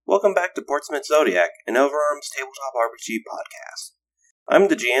welcome back to Portsmouth Zodiac, an Overarms tabletop RPG podcast. I'm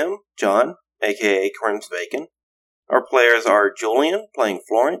the GM, John, aka Crims Bacon. Our players are Julian, playing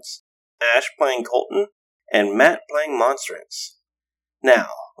Florence, Ash playing Colton, and Matt playing Monstrance. Now,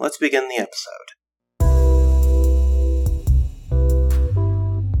 let's begin the episode.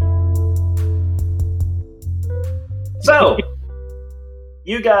 So,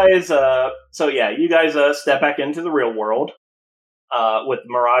 you guys step back into the real world, with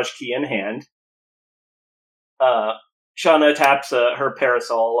Mirage Key in hand. Shauna taps her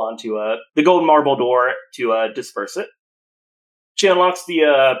parasol onto the gold marble door to disperse it. She unlocks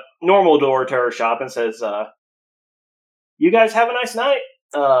the normal door to her shop and says, you guys have a nice night.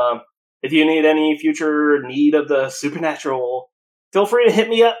 If you need any future need of the supernatural, feel free to hit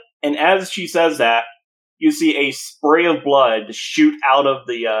me up. And as she says that, you see a spray of blood shoot out of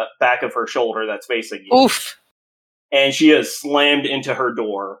the back of her shoulder that's facing you. Oof. And she is slammed into her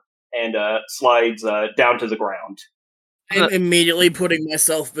door and slides down to the ground. I'm immediately putting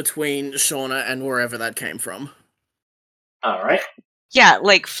myself between Shauna and wherever that came from. All right. Yeah,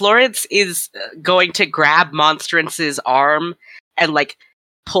 Florence is going to grab Monstrance's arm and,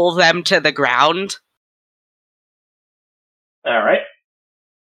 pull them to the ground. All right.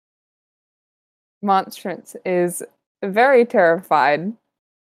 Monstrance is very terrified.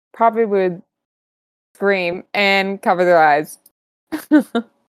 Probably would scream and cover their eyes.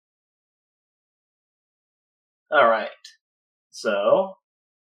 All right. So,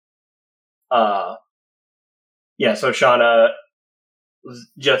 so Shauna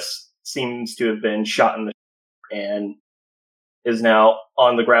just seems to have been shot in the and is now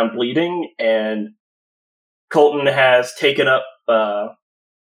on the ground bleeding, and Colton has taken up a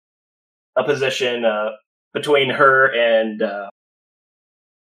position between her and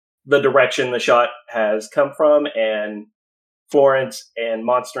the direction the shot has come from, and Florence and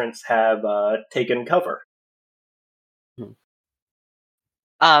Monstrance have taken cover.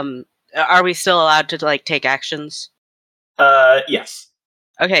 Are we still allowed to, take actions? Yes.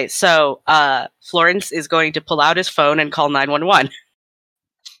 Okay, so, Florence is going to pull out his phone and call 911.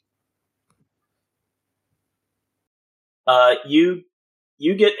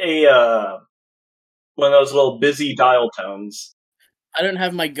 You get a, one of those little busy dial tones. I don't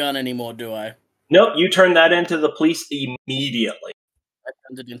have my gun anymore, do I? Nope, you turn that into the police immediately. I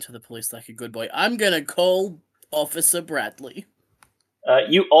turned it into the police like a good boy. I'm gonna call Officer Bradley.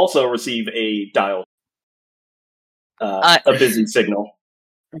 You also receive a dial, a busy signal.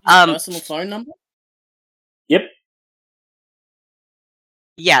 Personal phone number? Yep.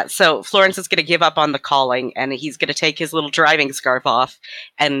 Yeah, so Florence is going to give up on the calling, and he's going to take his little driving scarf off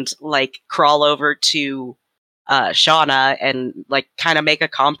and, crawl over to Shauna and, kind of make a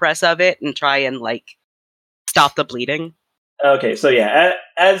compress of it and try and, stop the bleeding. Okay, so yeah,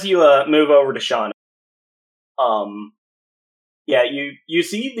 as you move over to Shauna, you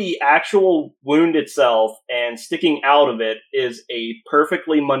see the actual wound itself, and sticking out of it is a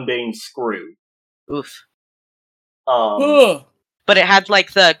perfectly mundane screw. Oof. Ugh. But it had,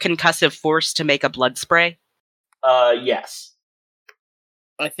 the concussive force to make a blood spray? Yes.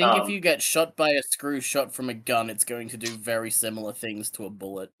 I think if you get shot by a screw shot from a gun, it's going to do very similar things to a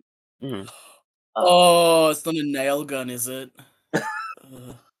bullet. Mm. It's not a nail gun, is it?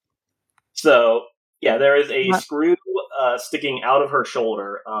 So, yeah, there is a screw sticking out of her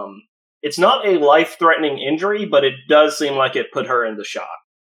shoulder. It's not a life-threatening injury, but it does seem like it put her into shock.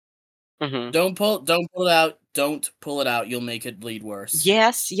 Mm-hmm. Don't pull it out. Don't pull it out. You'll make it bleed worse.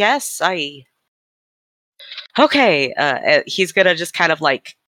 Yes, Okay, he's gonna just kind of,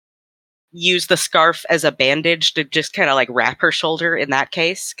 use the scarf as a bandage to just kind of, wrap her shoulder in that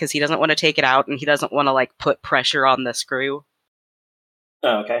case, because he doesn't want to take it out, and he doesn't want to, put pressure on the screw.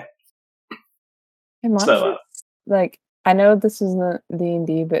 Oh, okay. And Monstrance, I know this isn't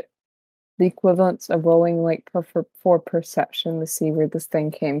D&D, but the equivalence of rolling, for perception to see where this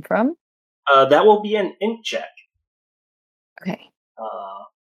thing came from. That will be an int check. Okay.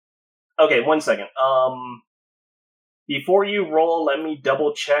 Okay, 1 second. Before you roll, let me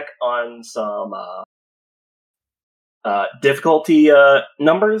double check on some difficulty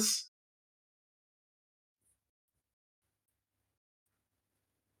numbers.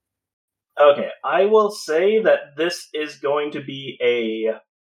 Okay, I will say that this is going to be a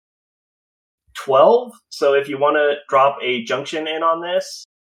 12, so if you want to drop a junction in on this,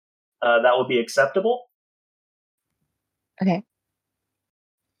 that would be acceptable. Okay.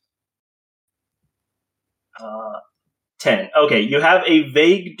 10. Okay, you have a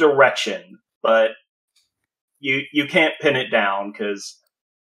vague direction, but you can't pin it down, because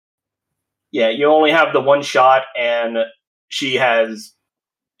you only have the one shot, and she has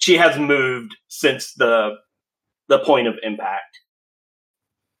she has moved since the point of impact.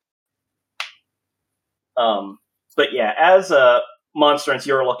 But yeah, as Monstrance,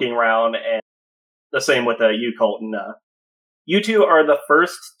 you're looking around, and the same with you, Colton. You two are the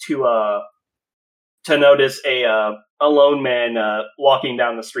first to notice a lone man walking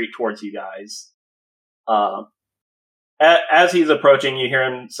down the street towards you guys. As he's approaching, you hear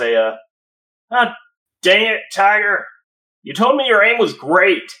him say, "Ah, dang it, Tiger! You told me your aim was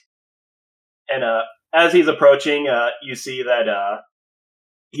great." And as he's approaching, you see that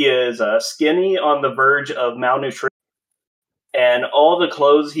he is skinny, on the verge of malnutrition, and all the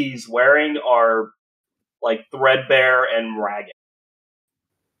clothes he's wearing are like threadbare and ragged.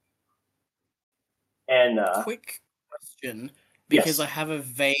 And quick question, because yes. I have a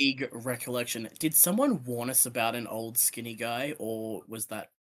vague recollection. Did someone warn us about an old skinny guy, or was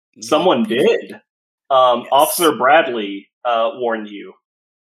that someone did? Yes. Officer Bradley warned you.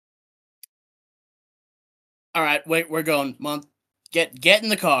 All right, wait, we're going. Get in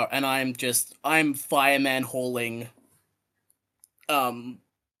the car, and I'm fireman hauling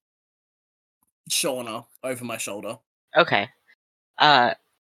Shauna over my shoulder. Okay. So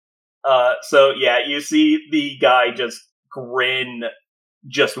yeah, you see the guy just grin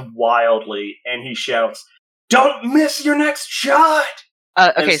just wildly, and he shouts, "Don't miss your next shot!"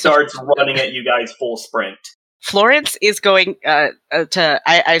 Okay, and starts running at you guys full sprint. Florence is going to.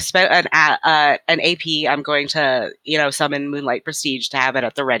 I spent an AP. I'm going to summon Moonlight Prestige to have it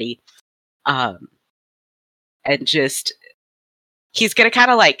at the ready, and just he's gonna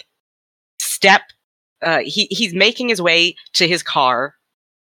kind of like step. He's making his way to his car,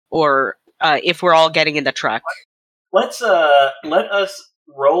 or if we're all getting in the truck. Let's let us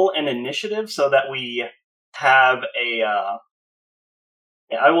roll an initiative so that we have a.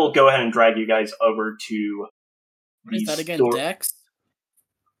 I will go ahead and drag you guys over to. What is that again? Dex?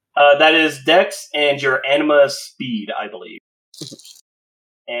 That is Dex and your Anima speed, I believe.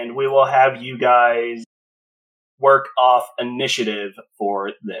 And we will have you guys work off initiative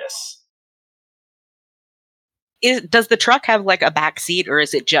for this. Does the truck have like a back seat, or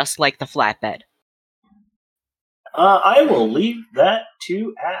is it just like the flatbed? I will leave that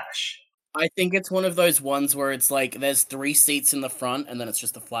to Ash. I think it's one of those ones where it's like there's 3 seats in the front, and then it's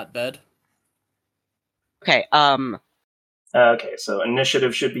just a flatbed. Okay. Okay, so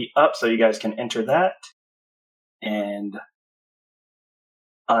initiative should be up, so you guys can enter that, and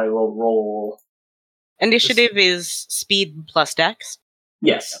I will roll. Initiative is speed plus Dex.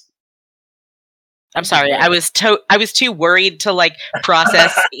 Yes. I'm sorry. I was too worried to like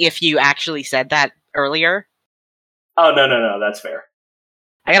process if you actually said that earlier. Oh no, that's fair.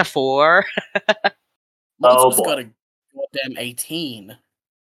 I got a 4. Oh boy. Got a goddamn 18.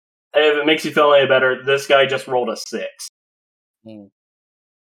 If it makes you feel any better, this guy just rolled a 6.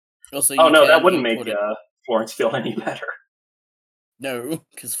 Also, no, that wouldn't make Florence feel any better. No,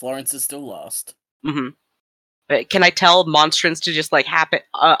 because Florence is still lost. Mm-hmm. But can I tell Monstrance to just like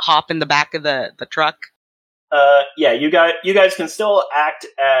hop in the back of the truck? Yeah, you guys can still act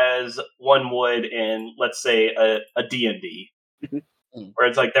as one would in, let's say, a D&D, where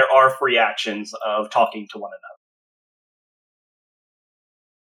it's like there are free actions of talking to one another.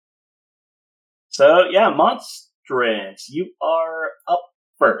 So yeah, Monstrance, you are up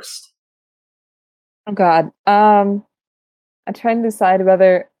first. Oh God. I'm trying to decide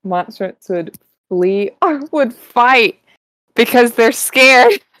whether Monstrance would flee or would fight because they're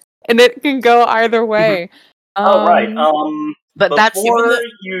scared, and it can go either way. Oh right. But before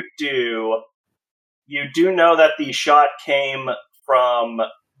you do know that the shot came from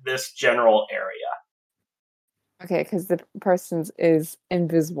this general area. Okay, because the person is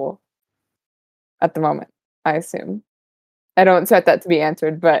invisible at the moment, I assume. I don't expect that to be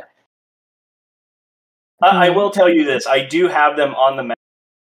answered, but I will tell you this: I do have them on the map.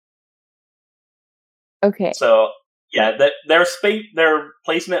 Okay. So yeah, their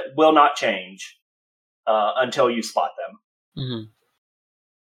placement will not change until you spot them.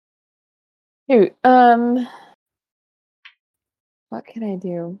 Shoot. What can I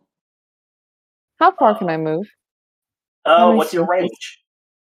do? How far can I move? What's your range?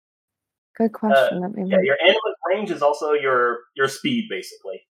 Good question. Your animate range is also your speed,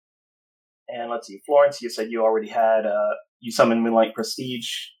 basically. And let's see, Florence, you said you already had you summoned Moonlight Prestige.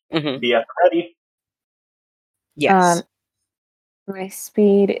 Be at the ready. Yes. My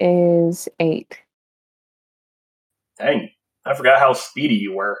speed is 8. Dang, I forgot how speedy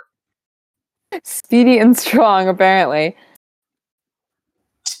you were. Speedy and strong, apparently.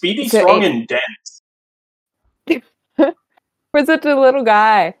 Speedy, strong, and dense. For such a little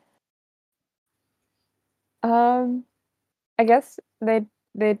guy. I guess they'd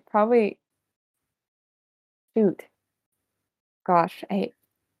they'd probably shoot. Gosh, I'm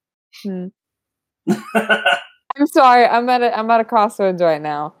sorry. I'm at a crossroads right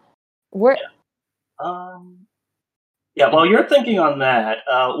now. Where? While you're thinking on that,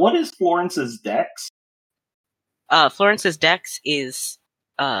 what is Florence's dex? Florence's dex is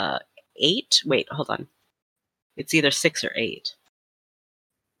 8. Wait, hold on. It's either 6 or 8.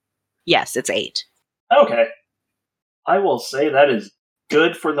 Yes, it's 8. Okay. I will say that is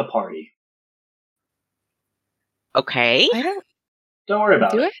good for the party. Okay. Don't worry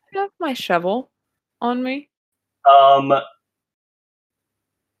about it. Do I have my shovel on me?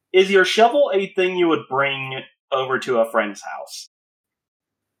 Is your shovel a thing you would bring over to a friend's house?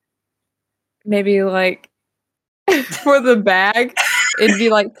 Maybe like for the bag, it'd be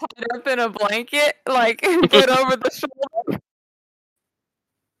like tied up in a blanket, like put over the shovel.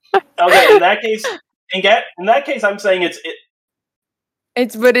 Okay, in that case, I'm saying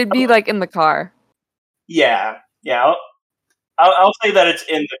But it'd be like in the car. Yeah. I'll say that it's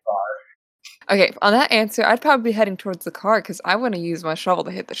in the car. Okay, on that answer, I'd probably be heading towards the car because I want to use my shovel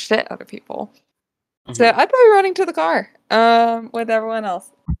to hit the shit out of people. Mm-hmm. So I'd probably be running to the car, with everyone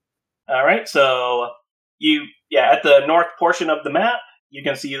else. All right, so at the north portion of the map, you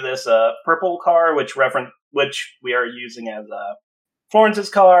can see this purple car, which we are using as Florence's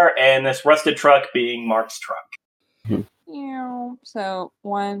car, and this rusted truck being Mark's truck. So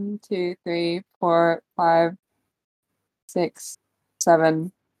 1, 2, 3, 4, 5, 6,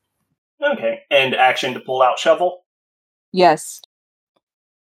 7. Okay, and action to pull out shovel. Yes.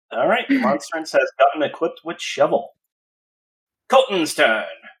 All right, Monstrance has gotten equipped with shovel. Colton's turn.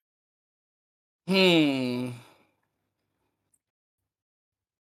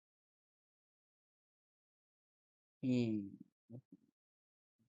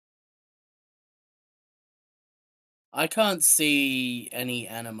 I can't see any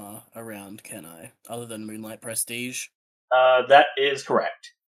anima around, can I? Other than Moonlight Prestige? That is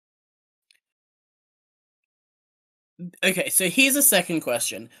correct. Okay, so here's a second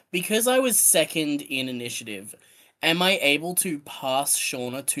question. Because I was second in initiative, am I able to pass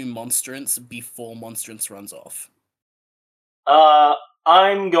Shauna to Monstrance before Monstrance runs off?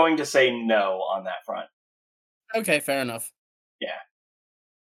 I'm going to say no on that front. Okay, fair enough. Yeah.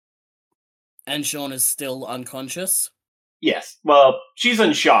 And Shauna's still unconscious? Yes. Well, she's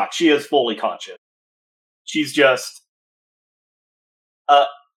in shock. She is fully conscious. She's just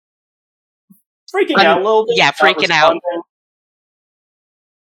freaking out a little bit. Yeah, freaking out.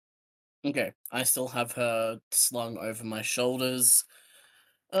 Okay, I still have her slung over my shoulders.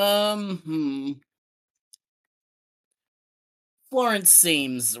 Florence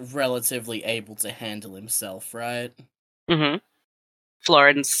seems relatively able to handle himself, right? Mm-hmm.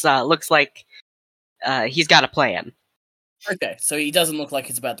 Florence looks like he's got a plan. Okay, so he doesn't look like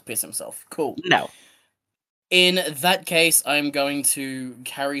he's about to piss himself. Cool. No. In that case, I'm going to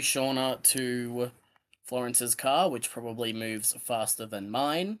carry Shauna to Florence's car, which probably moves faster than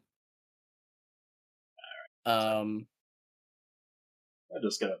mine. I'm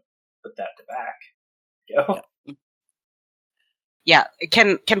just gonna put that to back. Go. Yeah.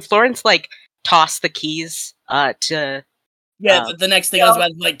 Can Florence like toss the keys to? Yeah, the next thing I was about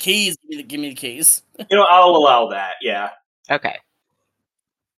to be like, keys. Give me the keys. I'll allow that. Yeah. Okay.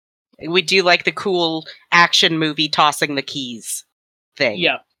 We do like the cool action movie tossing the keys thing.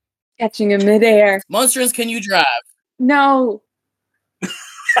 Yeah. Catching in midair. Monstrance, can you drive? No.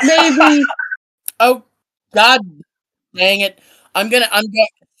 Maybe. Oh, God dang it. I'm gonna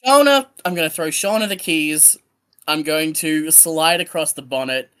throw Shauna the keys. I'm going to slide across the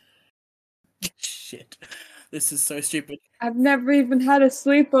bonnet. Shit. This is so stupid. I've never even had a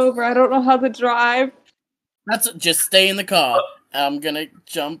sleepover. I don't know how to drive. Just stay in the car. I'm gonna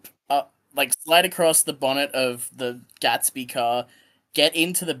jump up, slide across the bonnet of the Gatsby car, get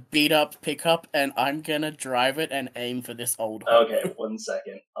into the beat up pickup, and I'm gonna drive it and aim for this old hole. Okay, 1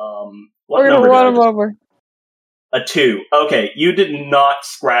 second. We're gonna run him over. A 2. Okay, you did not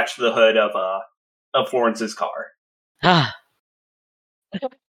scratch the hood of Florence's car. Ah. The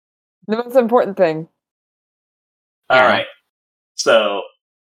most important thing. Alright. So,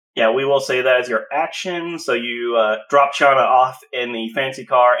 yeah, we will say that as your action. So you dropped Shauna off in the fancy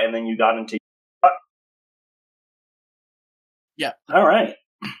car, and then you got into your car. Yeah. Alright.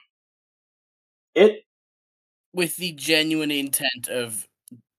 With the genuine intent of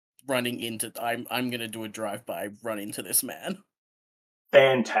running into... I'm gonna do a drive-by, run into this man.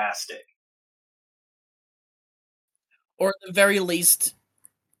 Fantastic. Or at the very least,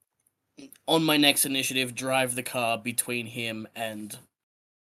 on my next initiative, drive the car between him and,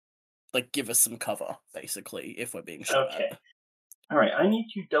 give us some cover, basically, if we're being shot Okay. at. Alright, I need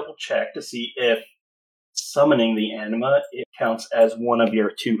to double check to see if summoning the anima, it counts as one of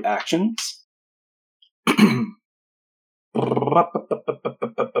your 2 actions.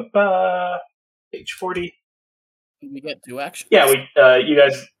 Page 40. We get 2 actions? Yeah, you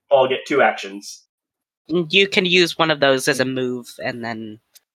guys all get 2 actions. You can use one of those as a move, and then,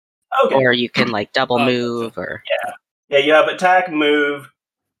 Okay. or you can like double Oh, move, or Yeah, you have attack, move,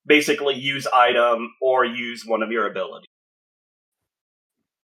 basically use item, or use one of your abilities.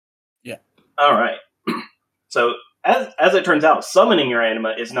 Yeah. Alright. So, as it turns out, summoning your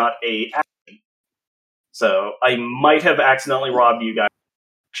anima is not a action. So, I might have accidentally robbed you guys of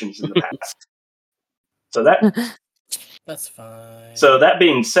actions in the past. So That's fine. So that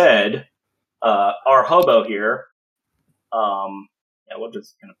being said, our hobo here, we're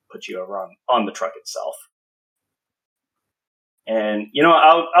just gonna put you over on the truck itself, and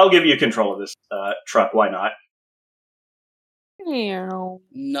I'll give you control of this truck. Why not? Meow.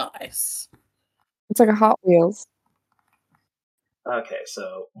 Nice. It's like a Hot Wheels. Okay,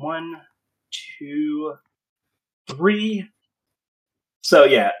 so 1, 2, 3. So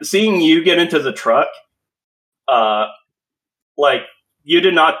yeah, seeing you get into the truck, you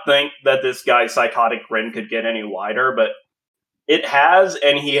did not think that this guy's psychotic grin could get any wider, but it has,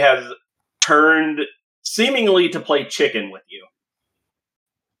 and he has turned seemingly to play chicken with you.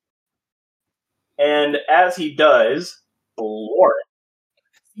 And as he does, Lord.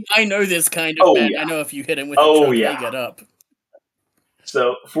 I know this kind of man. Yeah. I know if you hit him with a truck, they get up.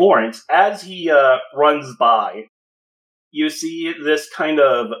 So, Florence, as he runs by, you see this kind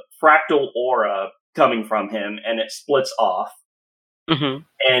of fractal aura coming from him, and it splits off. Mm-hmm.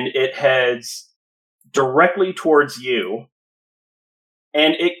 And it heads directly towards you.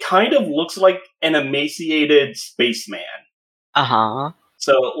 And it kind of looks like an emaciated spaceman. Uh-huh.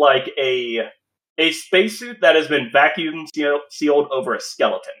 So, like a spacesuit that has been vacuum sealed over a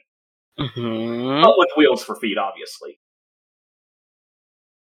skeleton. Mm-hmm. But with wheels for feet, obviously.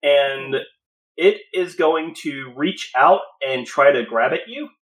 And it is going to reach out and try to grab at you.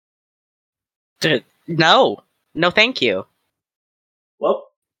 No, thank you. Well,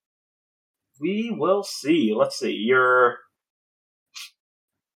 we will see. Let's see. Your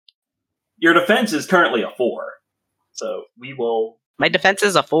defense is currently a 4. So we will... My defense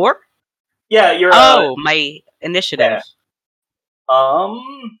is a 4? Yeah, you're... my initiative. Yeah.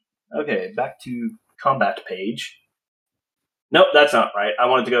 Okay, back to combat page. Nope, that's not right. I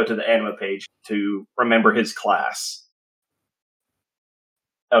wanted to go to the anima page to remember his class.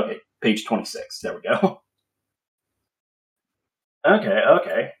 Okay, page 26. There we go.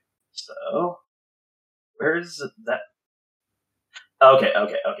 Okay. So, where's that? Okay.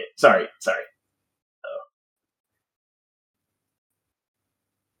 Sorry.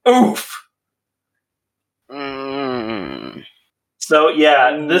 Oof! Mm. So,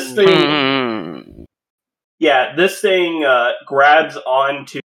 yeah, this thing... Mm. Yeah, this thing grabs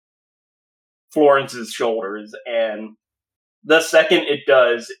onto Florence's shoulders, and the second it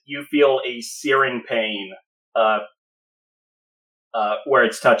does, you feel a searing pain where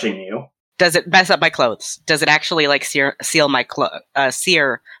it's touching you. Does it mess up my clothes? Does it actually like sear my clothes?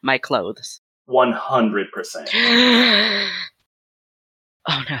 100%.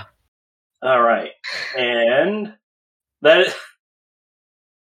 Oh no! All right, and that.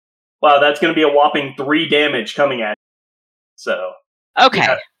 Wow, that's going to be a whopping 3 damage coming at you. So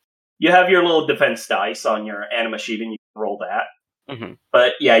okay, you have your little defense dice on your anima sheet, and you can roll that. Mm-hmm.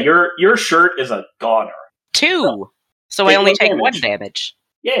 But yeah, your shirt is a goner. 2. So I only take 1 damage.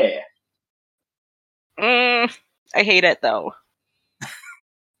 Yeah. I hate it though.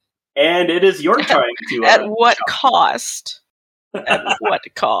 And it is your time to... At what cost? At what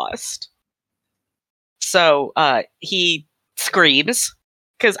cost? So, he screams,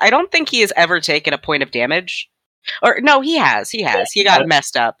 because I don't think he has ever taken a point of damage. Or, no, he has. Yeah, he got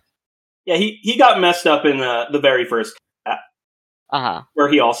messed up. Yeah, he got messed up in the very first where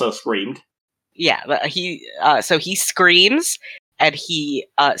he also screamed. Yeah, but so he screams, and he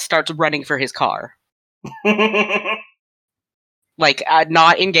starts running for his car. Like,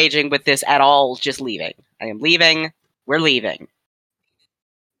 not engaging with this at all, just leaving. I am leaving. We're leaving.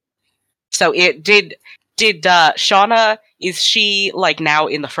 So it did Shauna, is she like now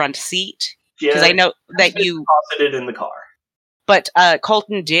in the front seat? Because I know that you deposited in the car. But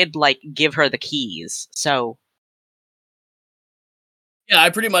Colton did like give her the keys, so yeah, I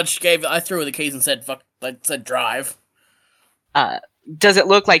pretty much I threw her the keys and said fuck, I said drive. Does it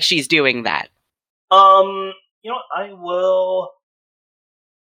look like she's doing that? I will.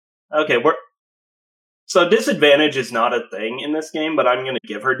 Okay, so disadvantage is not a thing in this game, but I'm going to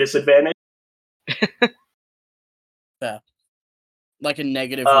give her disadvantage. Yeah. Like a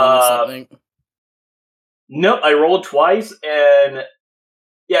 -1 or something? No, I rolled twice, and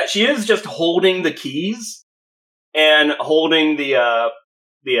yeah, she is just holding the keys and holding the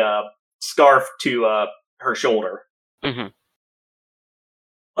scarf to her shoulder. Mm-hmm.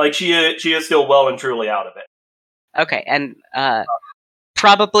 Like she is still well and truly out of it. Okay, and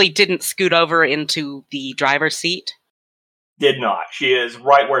probably didn't scoot over into the driver's seat? Did not. She is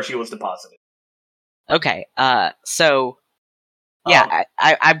right where she was deposited. Okay, so... Yeah,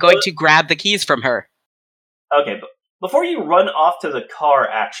 I'm going to grab the keys from her. Okay, but before you run off to the car,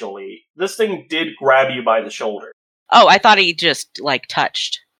 actually, this thing did grab you by the shoulder. Oh, I thought he just, like,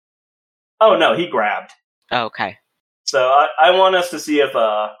 touched. Oh, no, he grabbed. Oh, okay. So I want us to see if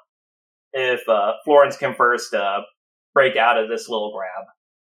Florence can first break out of this little grab.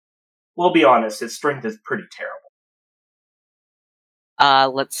 We'll be honest, his strength is pretty terrible.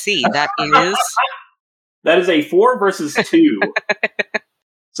 Let's see, that is... That is a 4 versus 2.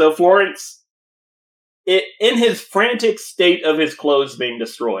 So Florence, in his frantic state of his clothes being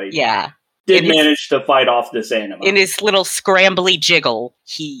destroyed, did manage to fight off this animal. In his little scrambly jiggle,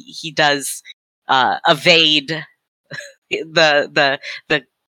 he does evade the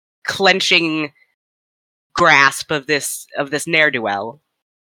clenching grasp of this ne'er-do-well.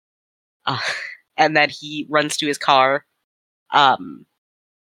 And then he runs to his car,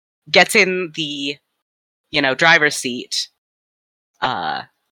 gets in the driver's seat, and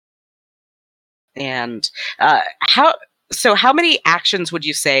how many actions would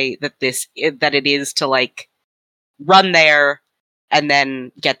you say that it is to, like, run there and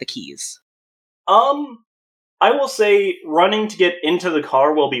then get the keys? I will say running to get into the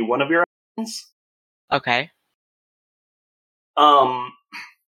car will be one of your actions. Okay.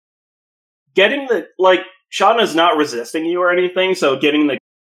 Getting Shauna's not resisting you or anything, so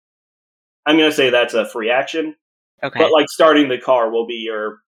I'm gonna say that's a free action. Okay. But, like, starting the car will be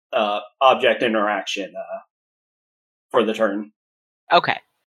your object interaction for the turn. Okay.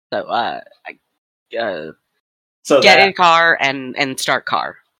 So, so get in car and start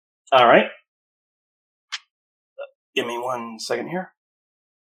car. All right. Give me 1 second here.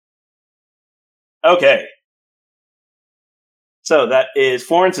 Okay. So that is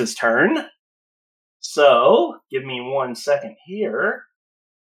Florence's turn. So, give me 1 second here.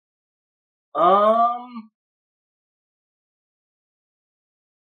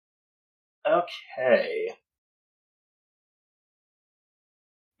 Okay.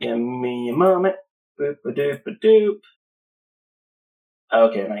 Give me a moment. Boop-a-doop-a-doop.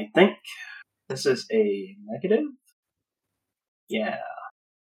 Okay, and I think this is a negative? Yeah.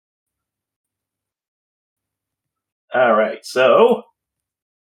 Alright, so...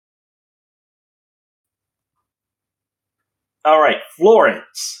 Alright,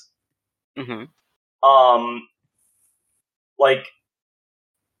 Florence. Mm-hmm. Like,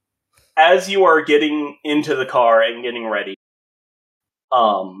 as you are getting into the car and getting ready,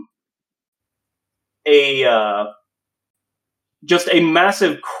 just a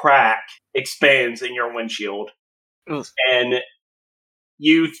massive crack expands in your windshield. Oof. And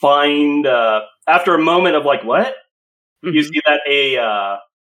you find, after a moment of, like, what? Mm-hmm. You see that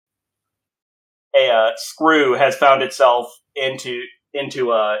a screw has found itself into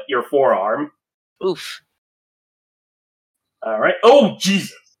your forearm. Oof. Alright. Oh,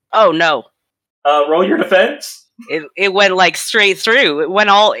 Jesus! Oh, no. Roll your defense. It went, like, straight through. It went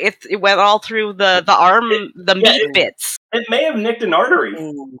all through the arm, meat bits. It may have nicked an artery.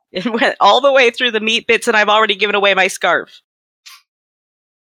 It went all the way through the meat bits, and I've already given away my scarf.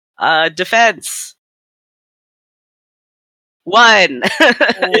 Defense. 1.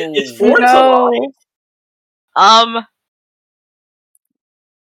 Is Florence alive?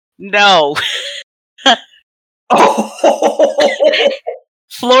 No. Oh.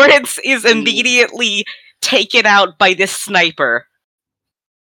 Florence is immediately taken out by this sniper.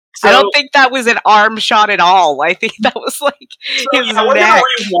 So, I don't think that was an arm shot at all. I think that was, like, his we're neck. gonna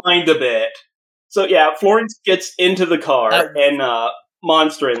rewind a bit. So yeah, Florence gets into the car, and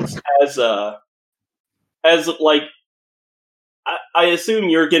Monstrance, as like, I assume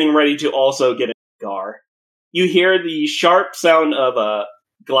you're getting ready to also get in the car. You hear the sharp sound of a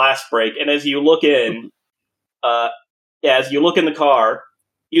glass break, and as you look in, as you look in the car,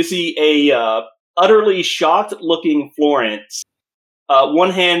 you see a utterly shocked-looking Florence.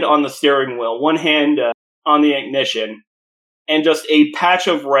 One hand on the steering wheel, one hand on the ignition, and just a patch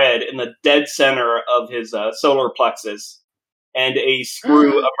of red in the dead center of his solar plexus, and a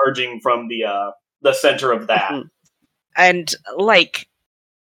screw emerging from the center of that. And, like,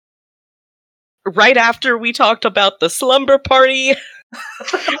 right after we talked about the slumber party,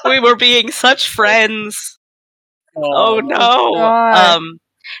 we were being such friends. Oh no. God.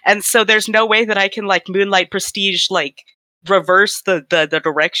 And so there's no way that I can like Moonlight Prestige like reverse the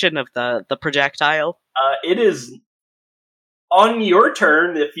direction of the projectile. It is on your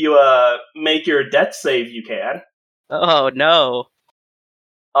turn. If you make your death save, you can. Oh no.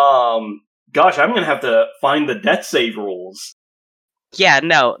 Gosh, I'm gonna have to find the death save rules. Yeah,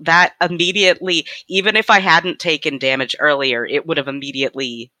 no, that immediately, even if I hadn't taken damage earlier, it would have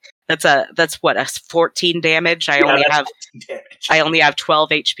immediately. That's what, a 14 damage. I only have damage. 12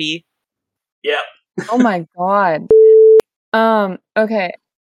 HP. Yeah. Oh my god. Okay.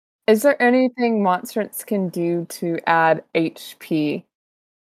 Is there anything monstrance can do to add HP?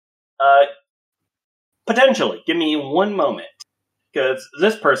 Potentially. Give me one moment, because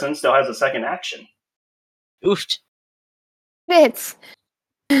this person still has a second action. Oof. It's.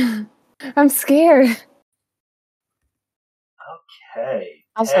 I'm scared. Okay.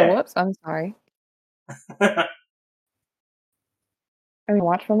 Also, whoops, I'm sorry. I mean,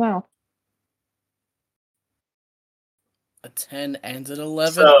 watch my mouth. A 10 and an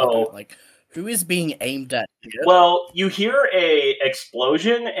 11. So, who is being aimed at here? well, you hear a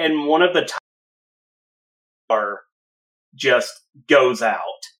explosion, and one of the tires just goes out.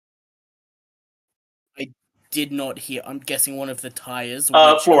 Did not hear. I'm guessing one of the tires.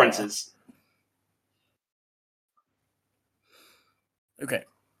 Florence's. Okay.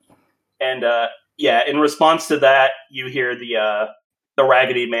 And yeah, in response to that, you hear the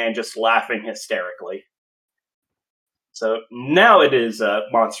Raggedy Man just laughing hysterically. So now it is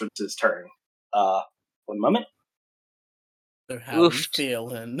Monstrance's turn. One moment. So how are you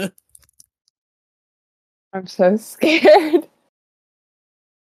feeling? I'm so scared.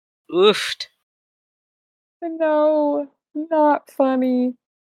 Oofed. No, not funny.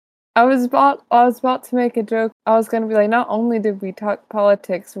 I was about to make a joke. I was going to be like, not only did we talk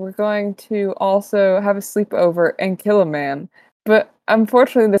politics, we're going to also have a sleepover and kill a man. But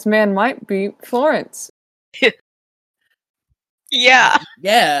unfortunately, this man might be Florence. Yeah.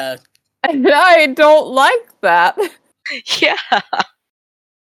 Yeah. And I don't like that. Yeah.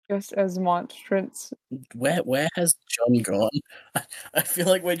 Just as monstrance. Where has John gone? I feel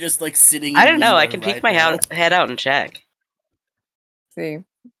like we're just sitting. I don't know. I limbo can peek right my now. head out and check. See.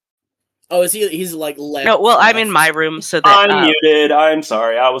 Oh, is he? He's left. No, well, I'm in my room, so that I'm muted. I'm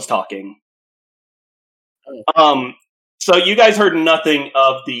sorry, I was talking. Oh. So you guys heard nothing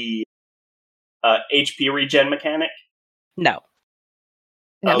of the HP regen mechanic? No.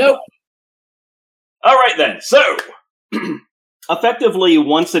 No. Nope. All right then. So, effectively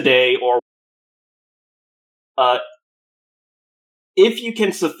once a day, or if you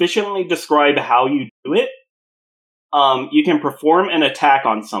can sufficiently describe how you do it, you can perform an attack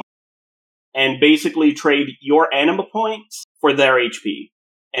on someone and basically trade your anima points for their HP,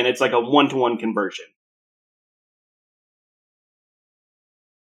 and it's like a 1-to-1 conversion.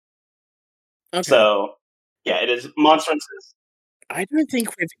 Okay. So, yeah, it is Monstrance's. I don't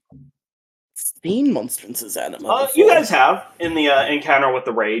think we've seen Monstrance's anima before. You guys have in the encounter with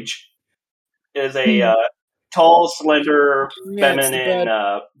the Rage. It is a tall, slender, feminine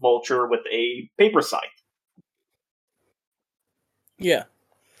vulture with a paper scythe. Yeah.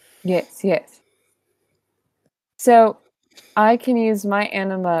 Yes. So, I can use my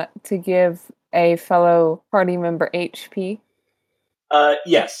anima to give a fellow party member HP.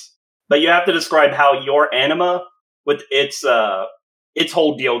 Yes. But you have to describe how your anima, with its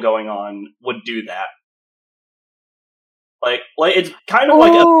whole deal going on, would do that. Like it's kind of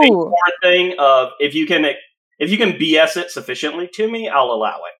like a big thing of if you can BS it sufficiently to me, I'll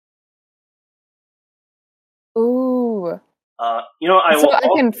allow it. Ooh. I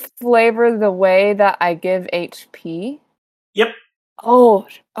can flavor the way that I give HP? Yep.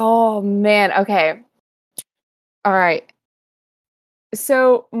 Oh man, okay. Alright.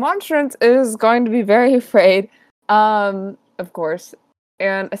 So Monstrance is going to be very afraid, of course.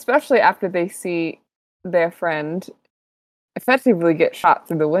 And especially after they see their friend effectively get shot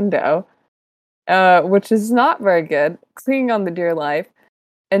through the window. Which is not very good, clinging on the dear life.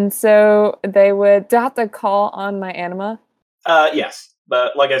 And so they would have to call on my anima. Yes,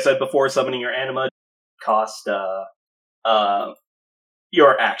 but like I said before, summoning your anima cost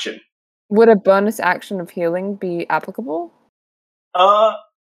your action. Would a bonus action of healing be applicable?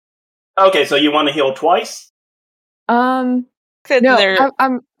 Okay, so you want to heal twice? No,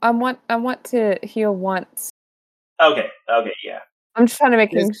 I want to heal once. Okay, yeah. I'm just trying to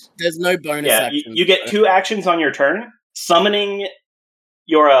make things. There's no bonus action. You get 2 actions on your turn. Summoning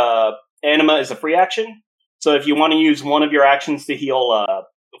your anima is a free action. So if you want to use one of your actions to heal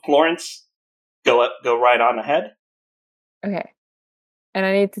Florence, go right on ahead. Okay. And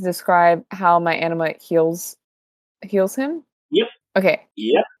I need to describe how my anima heals heals him? Yep. Okay.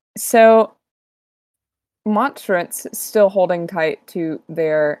 Yep. So, Monstrance, still holding tight to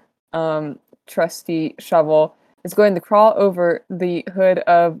their trusty shovel, is going to crawl over the hood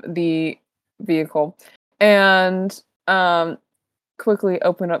of the vehicle and quickly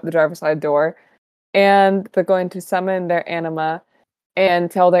open up the driver's side door. And they're going to summon their anima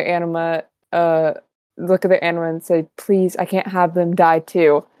and tell their anima, look at their anima and say, please, I can't have them die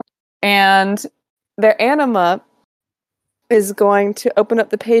too. And their anima is going to open up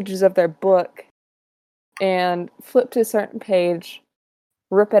the pages of their book and flip to a certain page,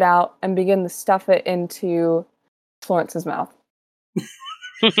 rip it out, and begin to stuff it into Florence's mouth.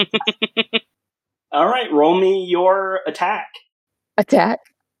 All right, roll me your attack. Attack?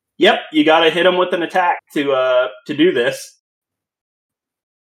 Yep, you gotta hit him with an attack to do this.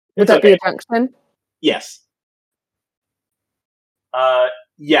 Would that be a junction? Yes.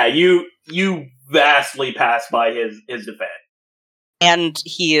 Yeah, you vastly pass by his defense. And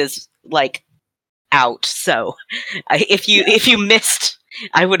he is, like, out, so if you missed,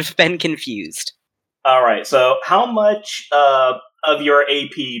 I would have been confused. Alright, so how much of your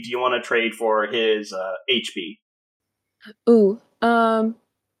AP do you want to trade for his HP? Ooh,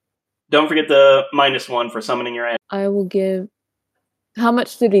 Don't forget the -1 for summoning your I will give... How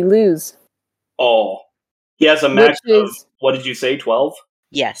much did he lose? all. He has a max Which of, is... what did you say, 12?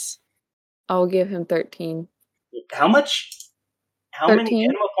 Yes. I'll give him 13. How much? How 13? many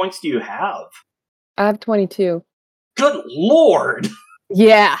anima points do you have? I have 22. Good lord!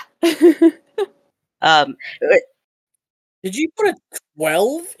 Yeah! Um, Did you put a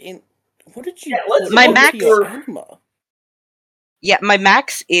 12 in? What did you? Yeah, let's put My into max- your anima? yeah, my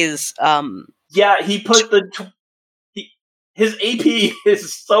max is, Yeah, he put his AP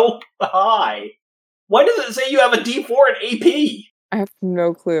is so high. Why does it say you have a D4 in AP? I have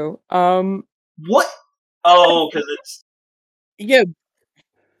no clue. What? Oh, because Yeah,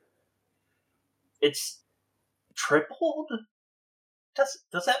 it's tripled? Does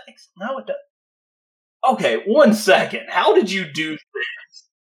that make sense? No, it does. Okay, 1 second. How did you do this?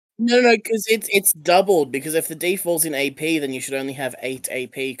 no, because it's doubled. Because if the D falls in AP, then you should only have 8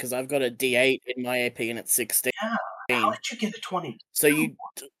 AP. Because I've got a D8 in my AP and it's 16. Yeah, how did you get a 20? So you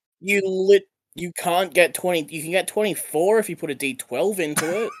can't get 20. You can get 24 if you put a D12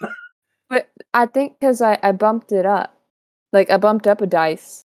 into it. but I think because I bumped it up. Like, I bumped up a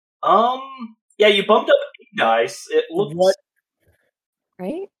dice. Yeah, you bumped up 8 dice. It looks... What?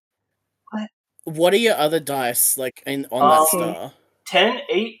 Right? What are your other dice like on that star? 10,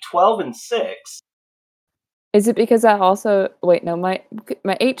 8, 12, and 6. Is it because I also... Wait, no, my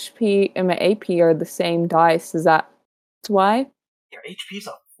HP and my AP are the same dice. Is that why? Your HP is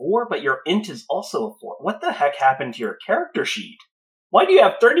a 4, but your int is also a 4. What the heck happened to your character sheet? Why do you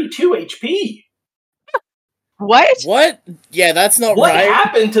have 32 HP? what? What? Yeah, that's not What right.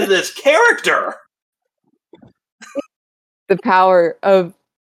 happened to this character? The power of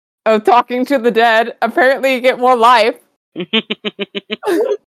talking to the dead. Apparently, you get more life.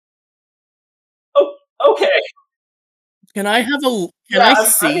 Oh, okay. Can I have a? Can Yeah, I I'm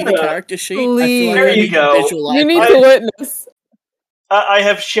see the gonna- character sheet? I Please. feel like There I you need to go. visualize You need I- to witness. I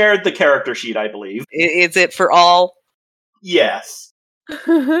have shared the character sheet, I believe. Is it for all? Yes.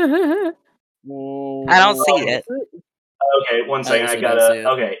 I don't see it. Okay, 1 second. also I don't gotta. see it.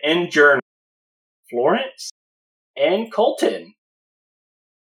 Okay, in journal, Florence and Colton.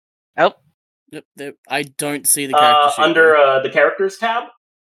 Yep, I don't see the character sheet. Under the characters tab,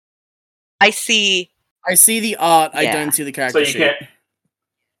 I see. I see the art. I Yeah. don't see the so character you sheet. can't.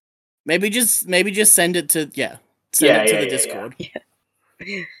 Maybe just send it to Yeah, the yeah. Discord.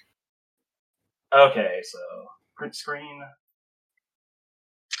 Okay, so print screen.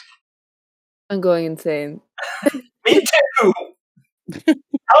 I'm going insane. Me too.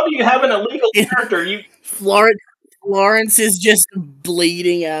 How do you have an illegal character? You Florence is just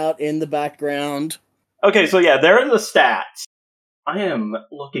bleeding out in the background. okay? So yeah, there are the stats. I am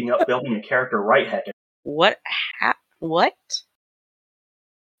looking up building a character right heck. What? What?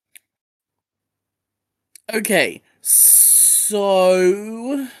 Okay,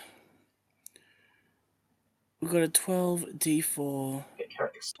 so we've got a 12d4.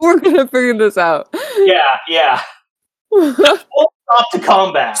 Characters. We're gonna figure this out. Yeah. Full stop to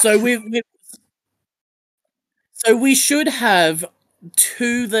combat. So we should have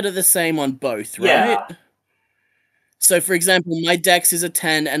 2 that are the same on both, right? Yeah. So, for example, my dex is a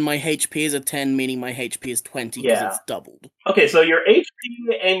 10 and my HP is a 10, meaning my HP is 20 because Yeah. it's doubled. Okay, so your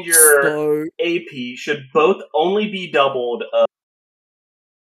HP and your So, AP should both only be doubled.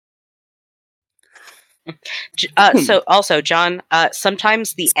 So also, John,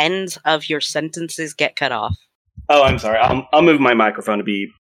 sometimes the ends of your sentences get cut off. Oh, I'm sorry. I'll move my microphone to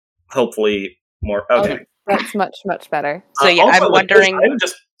be hopefully more. Okay. That's much, much better. So yeah, Also, I'm with this, wondering. I would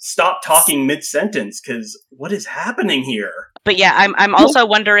just stop talking mid-sentence because what is happening here? But yeah, I'm also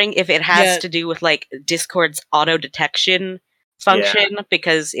wondering if it has Yeah. to do with like Discord's auto detection function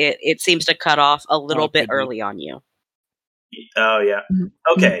because it seems to cut off a little bit could be. early on you. Oh yeah. Mm-hmm.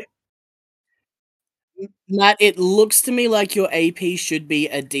 Okay. Matt, it looks to me like your AP should be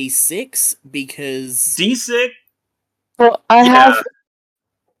a D6 because D6. Well, I have.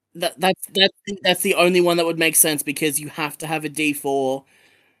 that's the only one that would make sense because you have to have a D4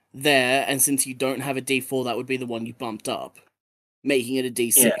 there, and since you don't have a D4, that would be the one you bumped up, making it a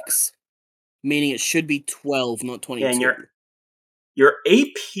D6. Meaning it should be 12, not 22. Yeah, and your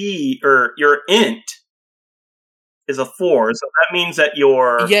AP or your int is a 4, so that means that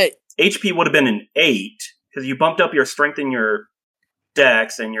your HP would have been an 8 because you bumped up your strength and your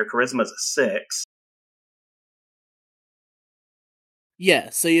dex, and your charisma is a 6.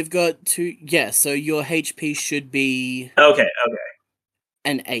 Yeah, so you've got two. Yeah, so your HP should be Okay.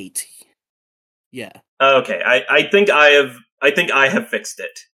 an 8. Yeah. Okay. I think I have fixed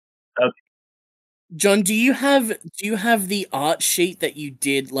it. Okay. John, do you have the art sheet that you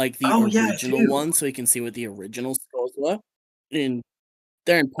did like the original one, so we can see what the original scores were?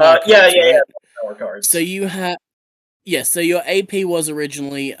 They're in power cards, right? Power cards. So you have so your AP was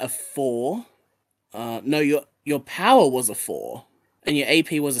originally a 4. No, your power was a 4, and your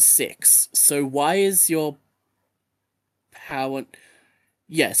AP was a 6. So why is your power?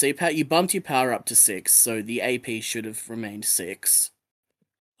 Yeah, so you bumped your power up to 6, so the AP should have remained 6.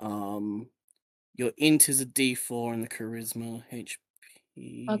 Your int is a D4 and the charisma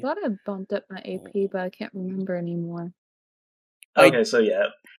HP. I thought I bumped up my AP, but I can't remember anymore. Okay, so yeah,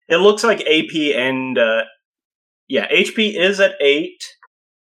 it looks like AP and HP is at 8,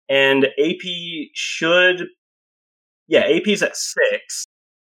 and AP should AP's at 6.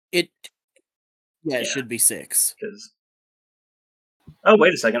 It should be 6. Oh,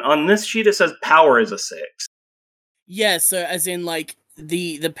 wait a second. On this sheet, it says power is a 6. Yeah, so as in like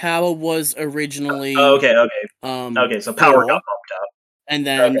the power was originally Okay. So power 4, got bumped up, and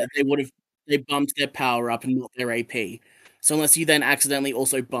then they bumped their power up and not their AP. So unless you then accidentally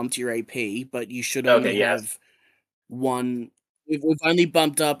also bumped your AP, but you should only have one. We've only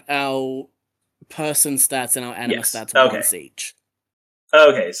bumped up our person stats and our anima stats once each.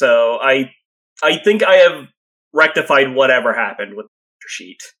 Okay, so I think I have rectified whatever happened with the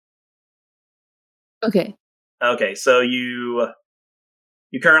sheet. Okay. Okay, so you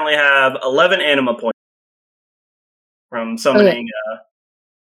currently have 11 anima points from summoning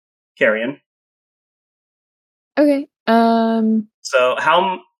Carrion. Okay. So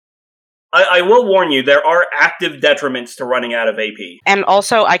I will warn you, there are active detriments to running out of AP. And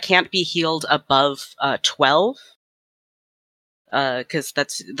also, I can't be healed above 12. Because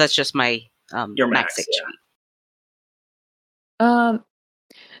that's just my your max HP. Yeah.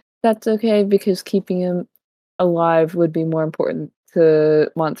 That's okay because keeping him alive would be more important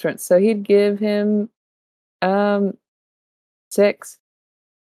to Monstrance. So he'd give him 6.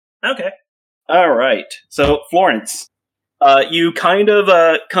 Okay. All right. So Florence, you kind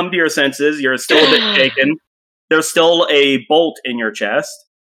of come to your senses. You're still a bit shaken. There's still a bolt in your chest.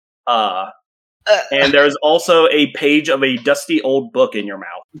 And there's also a page of a dusty old book in your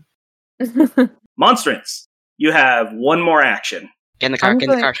mouth. Monstrance, you have one more action. Get in the car, get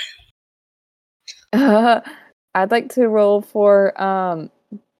in the car. I'd like to roll for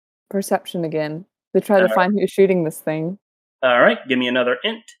perception again to try to find who's shooting this thing. All right, give me another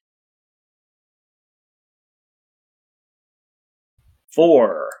int.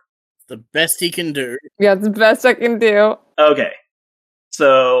 4. The best he can do. Yeah, it's the best I can do. Okay.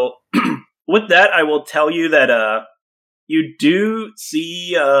 So, with that, I will tell you that you do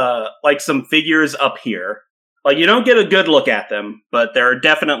see like some figures up here. Like, you don't get a good look at them, but there are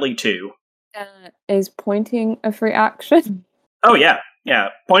definitely 2. Is pointing a free action? Oh, yeah. Yeah,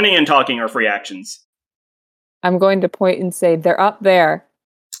 pointing and talking are free actions. I'm going to point and say, they're up there.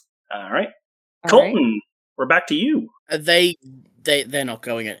 All right. Colton, we're back to you. They're not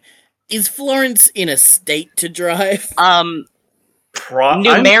going it. Is Florence in a state to drive?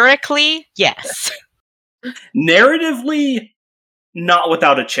 Numerically, yes. Narratively, not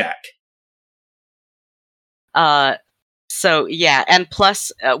without a check. So yeah, and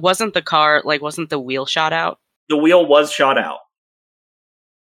plus, wasn't the wheel shot out? The wheel was shot out.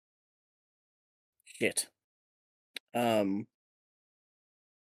 Shit. I'm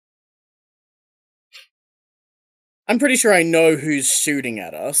pretty sure I know who's shooting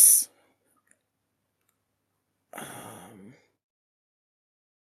at us.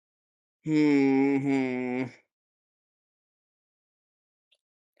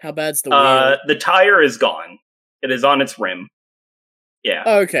 How bad's the wheel? The tire is gone. It is on its rim. Yeah.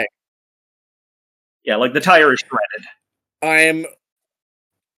 Okay. Yeah, like the tire is shredded. I am,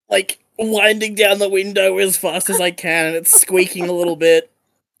 winding down the window as fast as I can, and it's squeaking a little bit.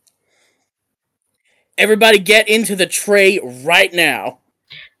 Everybody get into the tray right now.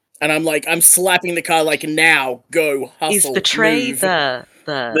 And I'm slapping the car now, go, hustle, Is the tray move.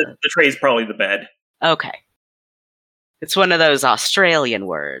 The tray is probably the bed. Okay. It's one of those Australian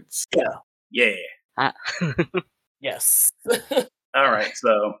words. Yeah. Yes. Alright,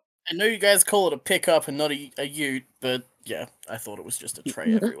 so... I know you guys call it a pickup and not a ute, but yeah, I thought it was just a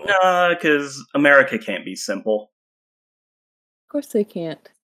tray everywhere. Nah, because America can't be simple. Of course they can't.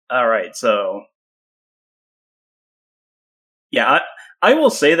 Alright, so... Yeah, I will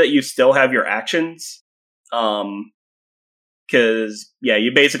say that you still have your actions. Because, yeah,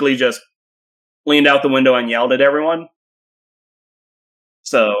 you basically just leaned out the window and yelled at everyone.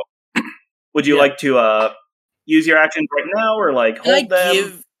 So, would you like to use your actions right now, or hold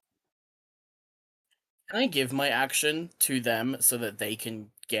them? Can I give my action to them so that they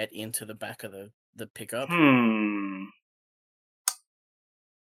can get into the back of the pickup?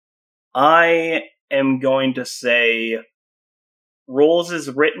 I am going to say, rules is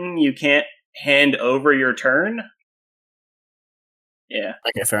written, you can't hand over your turn. Yeah.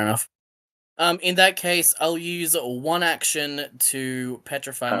 Okay, fair enough. In that case, I'll use one action to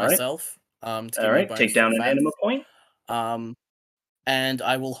petrify myself. Alright, take down an anima point. And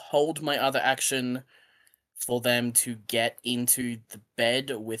I will hold my other action for them to get into the bed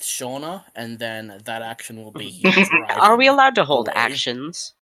with Shauna, and then that action will be... Are we allowed to hold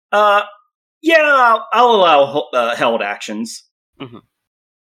actions? Yeah, I'll allow held actions. Mm-hmm.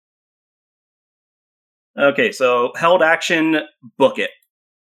 Okay, so held action, book it.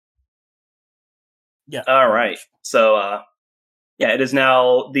 Yeah. Alright, so, yeah, it is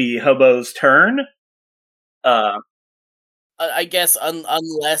now the hobo's turn. I guess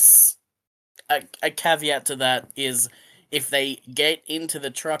unless... A caveat to that is if they get into the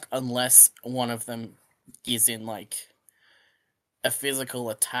truck, unless one of them is in, a physical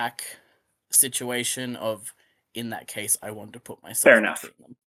attack situation in that case, I want to put myself Fair enough. between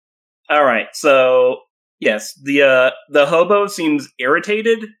them. Alright, so, yes, the hobo seems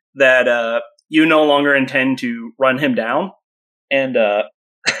irritated that, you no longer intend to run him down, and, I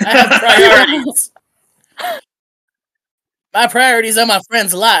have priorities! My priorities are my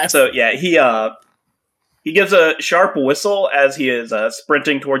friend's life. So yeah, he gives a sharp whistle as he is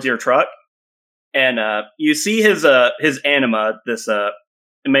sprinting towards your truck, and you see his anima, this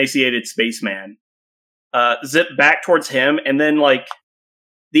emaciated spaceman, zip back towards him, and then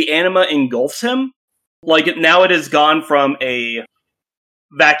the anima engulfs him. Now it has gone from a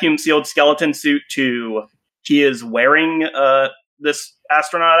vacuum sealed skeleton suit to he is wearing this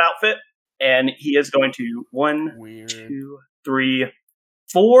astronaut outfit. And he is going to 1, 2, 3,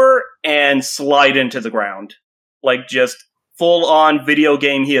 4, and slide into the ground. Just full-on video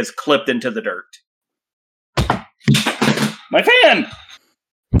game, he is clipped into the dirt. My fan!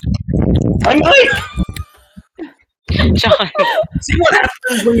 My mic! John. See what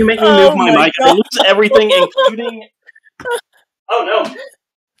happens when you make me move my mic? I lose everything, including... Oh no!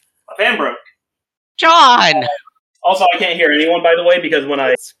 My fan broke. John! Also, I can't hear anyone, by the way, because when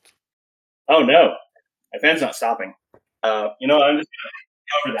I... Oh no, my fan's not stopping. I'm just gonna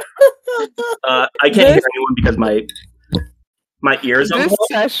go over that. I can't hear anyone because my ears are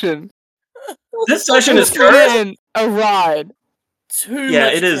session. This session is been a ride.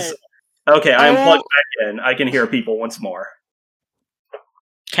 It is. Okay, I am plugged back in. I can hear people once more.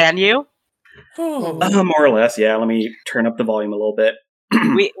 Can you? More or less, yeah. Let me turn up the volume a little bit.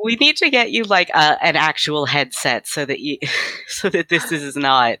 we need to get you an actual headset so that this is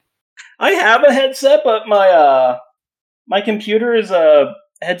not. I have a headset, but my computer's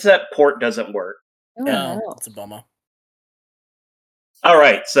headset port doesn't work. Oh, that's a bummer. All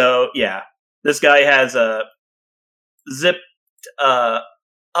right, so yeah, this guy has zipped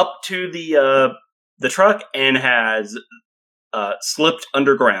up to the truck and has slipped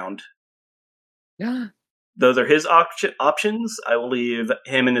underground. Yeah. Those are his options. I will leave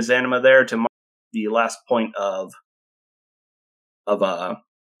him and his anima there to mark the last point of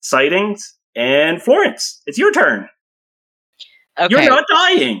sightings. And Florence, it's your turn. Okay. You're not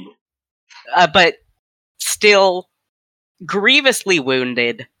dying. But still grievously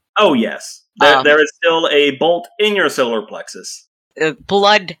wounded. Oh, yes. There is still a bolt in your solar plexus.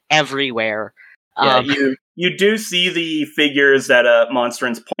 Blood everywhere. Yeah, you do see the figures that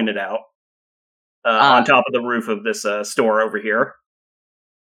Monstrance pointed out on top of the roof of this store over here.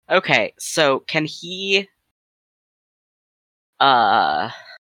 Okay, so can he...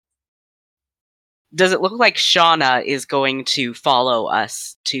 does it look like Shauna is going to follow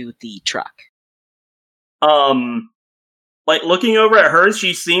us to the truck? Like, looking over at her,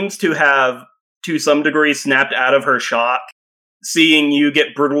 she seems to have, to some degree, snapped out of her shock, seeing you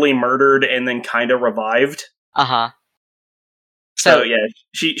get brutally murdered and then kind of revived. Uh-huh. So yeah,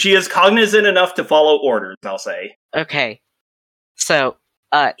 she is cognizant enough to follow orders, I'll say. Okay. So,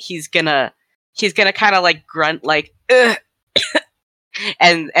 he's gonna kind of, like, grunt, like, ugh!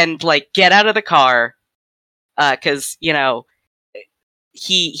 and, like, get out of the car, because, you know,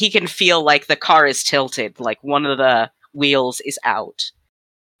 he can feel like the car is tilted, like one of the wheels is out.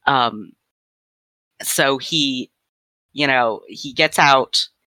 So he, you know, he gets out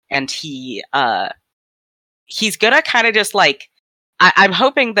and he's gonna kind of just like, I'm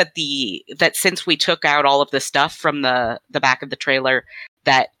hoping that that since we took out all of the stuff from the back of the trailer,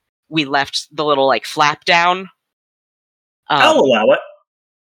 that we left the little like flap down. I'll allow it.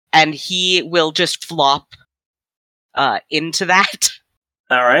 And he will just flop into that.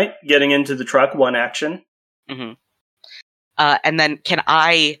 All right, getting into the truck, one action. Mm-hmm. And then can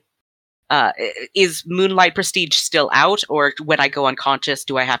I... is Moonlight Prestige still out, or when I go unconscious,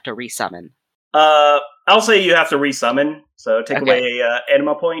 do I have to resummon? I'll say you have to resummon, so take away a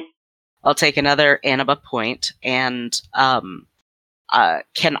anima point. I'll take another anima point, and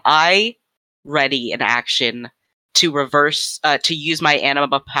can I ready an action to reverse, to use my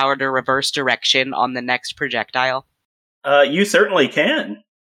anima power to reverse direction on the next projectile? You certainly can.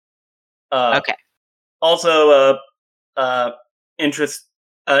 Okay. Also, note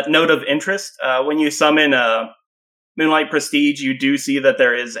of interest, when you summon Moonlight Prestige, you do see that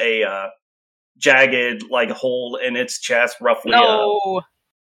there is a jagged like hole in its chest, roughly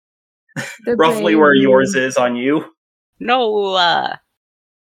roughly where yours is on you. No.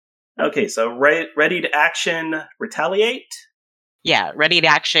 Okay, so ready to action, retaliate? Yeah, ready to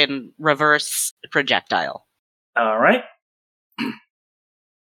action, reverse projectile. Alright.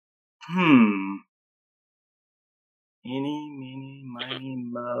 Eeny, meeny, miny,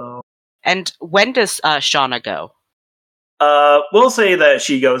 mo. And when does Shauna go? We'll say that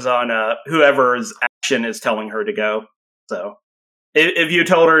she goes on whoever's action is telling her to go. So, if you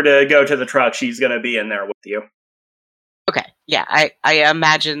told her to go to the truck, she's going to be in there with you. Okay, yeah, I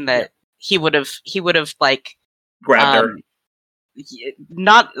imagine that he would have like grabbed her.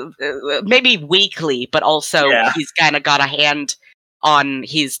 Not maybe weakly, but also he's kind of got a hand on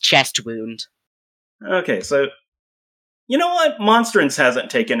his chest wound. Okay, so you know what? Monstrance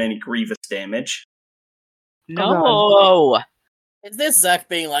hasn't taken any grievous damage. No. Is this Zach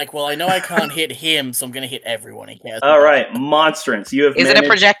being like, well, I know I can't hit him, so I'm going to hit everyone he cares. All right, Monstrance, you have. Is it a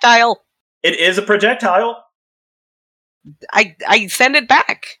projectile? It is a projectile. I send it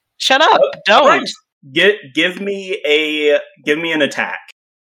back. Shut up! Don't. Right. Give me an attack.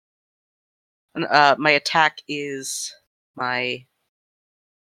 My attack is my.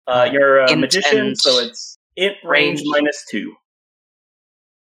 You're a magician, so it's int range -2.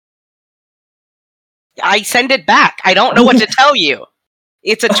 I send it back. I don't know what to tell you.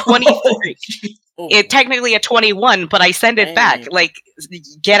 It's a 23. It's technically a 21, but I send it back. Like,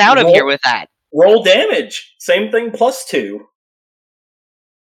 get out of here with that. Roll damage. Same thing, +2.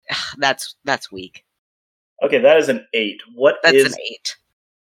 That's weak. Okay, that is an 8. That's an 8.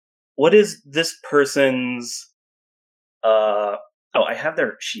 What is this person's... Oh, I have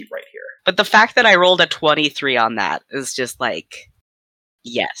their sheet right here. But the fact that I rolled a 23 on that is just like...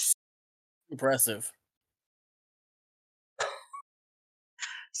 Yes. Impressive.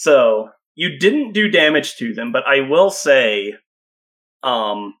 So, you didn't do damage to them, but I will say...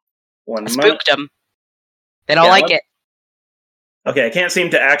 I spooked them. They don't like it. Okay, I can't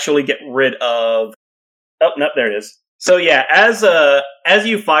seem to actually get rid of... Oh, no, there it is. So yeah, as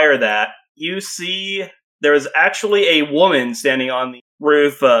you fire that, you see there is actually a woman standing on the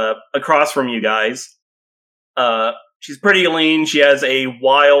roof across from you guys. She's pretty lean. She has a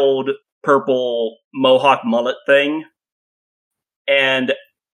wild purple mohawk mullet thing. And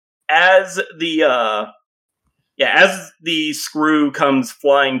as the screw comes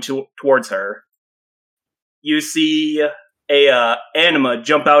flying towards her, you see a anima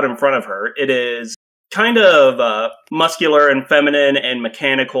jump out in front of her. It is kind of muscular and feminine and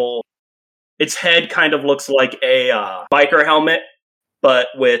mechanical. Its head kind of looks like a biker helmet, but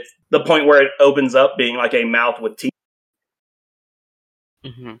with the point where it opens up being like a mouth with teeth.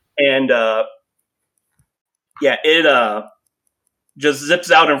 Mm-hmm. And it just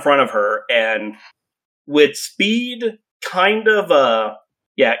zips out in front of her, and with speed kind of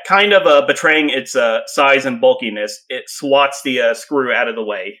betraying its size and bulkiness, it swats the screw out of the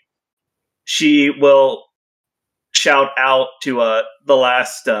way. She will shout out to the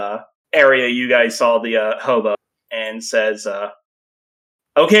last area, you guys saw the hobo and says,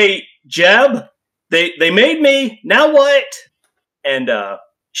 "Okay, Jeb, they made me. Now what?" And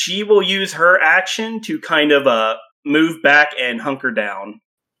she will use her action to kind of move back and hunker down.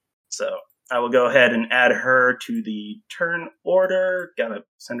 So I will go ahead and add her to the turn order. Gotta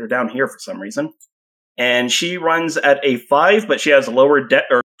send her down here for some reason. And she runs at a 5, but she has a lower dex,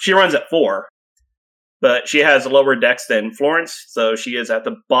 or she runs at 4. But she has a lower dex than Florence, so she is at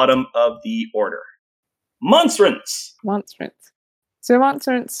the bottom of the order. Monstrance! So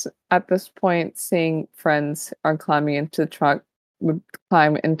Monstrance, at this point, seeing friends are climbing into the truck, would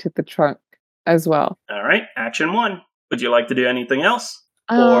climb into the trunk as well. Alright, action 1. Would you like to do anything else?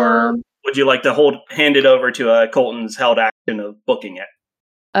 Or would you like to hand it over to Colton's held action of booking it?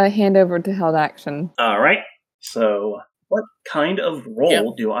 Hand over to held action. Alright, so what kind of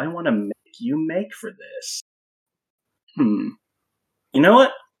roll do I want to make you make for this? You know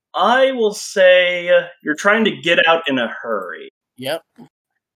what? I will say you're trying to get out in a hurry. Yep.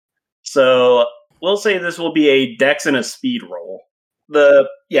 So we'll say this will be a dex and a speed roll.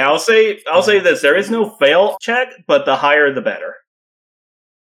 I'll say this. There is no fail check, but the higher the better.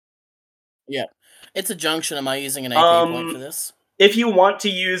 Yeah. It's a junction. Am I using an AP point for this? If you want to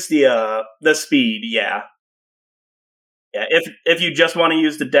use the speed, yeah. Yeah, if you just want to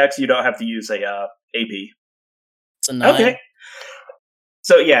use the dex, you don't have to use a AP. It's a 9. Okay.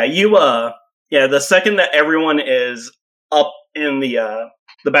 So yeah, the second that everyone is up in the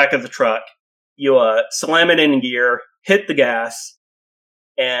back of the truck, you slam it in gear, hit the gas,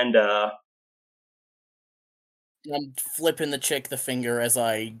 and I'm flipping the chick the finger as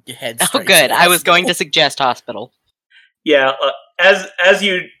I head Oh, straight good. to the I was going to hospital. suggest hospital. Yeah, as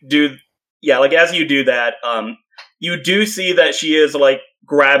you do, as you do that, you do see that she is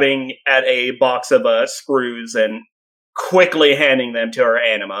grabbing at a box of screws and quickly handing them to her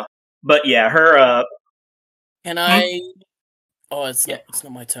anima. But yeah, her Can I? Oh, it's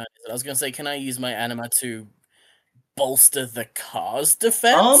not my turn. Is it? I was going to say, can I use my anima to bolster the car's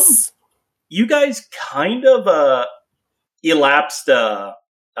defense? You guys kind of elapsed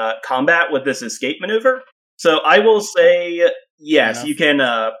combat with this escape maneuver. So I will say yes, you can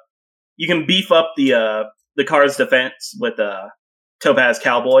beef up the car's defense with Topaz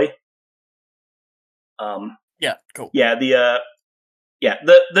Cowboy. Yeah, cool. Yeah,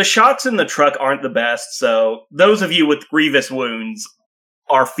 the shots in the truck aren't the best, so those of you with grievous wounds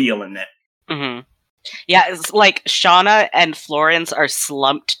are feeling it. Mm-hmm. Yeah, it's like Shauna and Florence are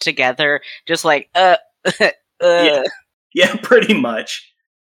slumped together, just like, Yeah, pretty much.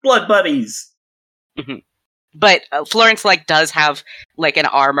 Blood buddies. Mm-hmm. But Florence does have an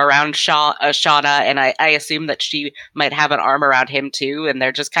arm around Shauna, and I assume that she might have an arm around him too, and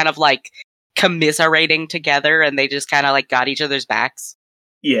they're just kind of commiserating together, and they just kind of got each other's backs.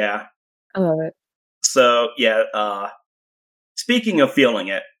 Yeah. I love it. So yeah, speaking of feeling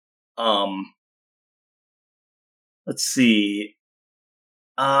it, let's see.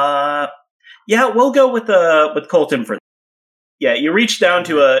 Yeah, we'll go with Colton for. Yeah, you reach down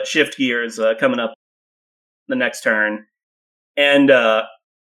to shift gears coming up the next turn, and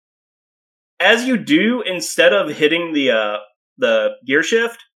as you do, instead of hitting the gear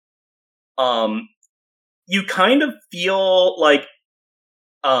shift, you kind of feel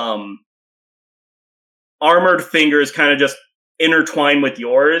armored fingers kind of just intertwine with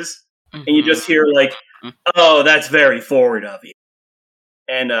yours, and you just hear "Oh, that's very forward of you."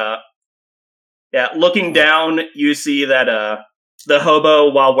 And looking down, you see that the hobo,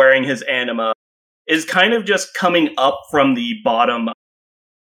 while wearing his anima, is kind of just coming up from the bottom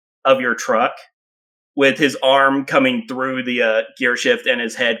of your truck, with his arm coming through the gear shift and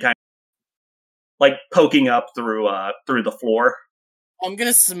his head kind of poking up through the floor. I'm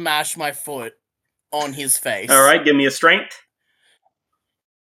gonna smash my foot on his face. All right, give me a strength.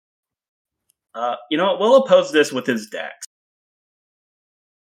 You know what? We'll oppose this with his dex.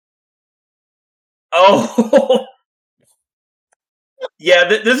 Oh, yeah.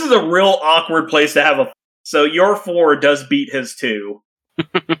 This is a real awkward place to have a. So your 4 does beat his 2,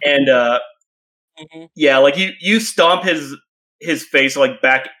 and yeah, you stomp his face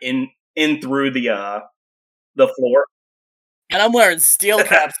back in through the floor. And I'm wearing steel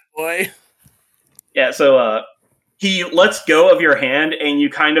caps, boy. Yeah, so he lets go of your hand, and you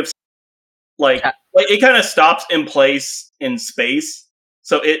kind of it kind of stops in place in space,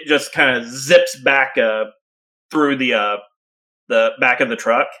 so it just kind of zips back through the back of the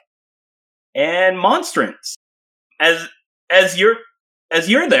truck. And Monstrance, as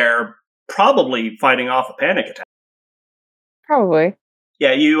you're there, probably fighting off a panic attack. Probably.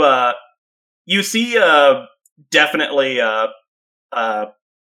 Yeah, you see definitely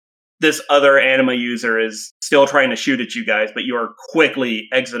this other anima user is still trying to shoot at you guys, but you are quickly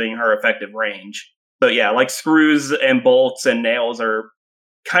exiting her effective range. So yeah, like screws and bolts and nails are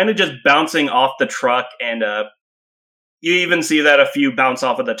kind of just bouncing off the truck, and you even see that a few bounce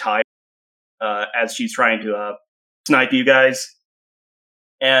off of the tire as she's trying to snipe you guys.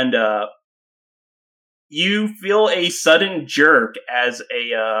 And you feel a sudden jerk as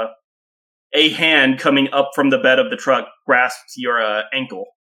a hand coming up from the bed of the truck grasps your ankle.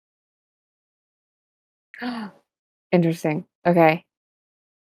 Interesting. Okay.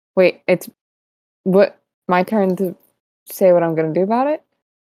 Wait, it's my turn to say what I'm going to do about it?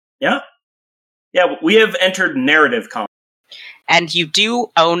 Yeah. Yeah, we have entered narrative combat. And you do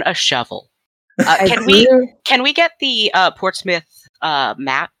own a shovel. I Can we get the Portsmouth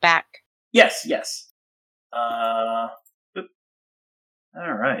map back? Yes. All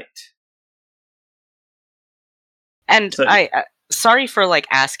right. And So- sorry for like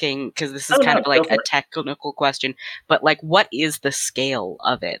asking, because this is kind of like a technical question, but like, what is the scale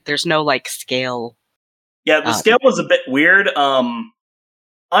of it? There's no like scale. Yeah, the scale was a bit weird.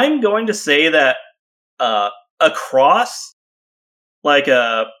 I'm going to say that across, like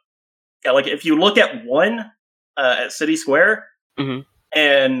if you look at one at City Square, Mhm.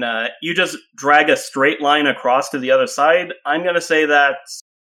 and you just drag a straight line across to the other side, I'm going to say that's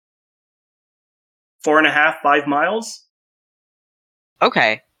 4.5, 5 miles.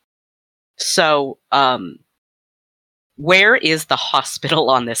 Okay. So, where is the hospital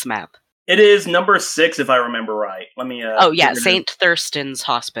on this map? It is number 6, if I remember right. Let me. Oh yeah, figure this- St. Thurston's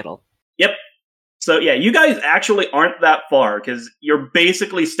Hospital. Yep. So yeah, you guys actually aren't that far because you're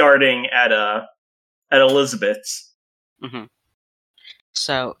basically starting at Elizabeth's. Mm-hmm.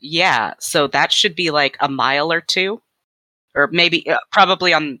 So yeah, so that should be like a mile or two, or maybe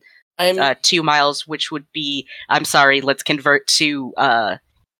probably on 2 miles, which would be. I'm sorry. Let's convert to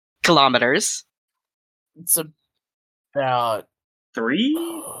kilometers. It's about 3.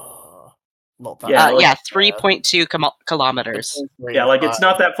 not Yeah, Yeah, 3.2 kilometers. Yeah, like it's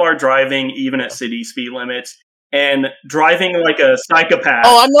not that far driving, even at city speed limits, and driving like a psychopath.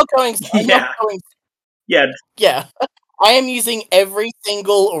 Oh, I'm not going. I'm Yeah. not going. Yeah, Yeah, I am using every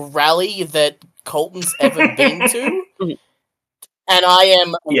single rally that Colton's ever been to, and I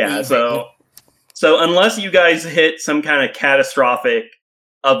am yeah. leaving. So unless you guys hit some kind of catastrophic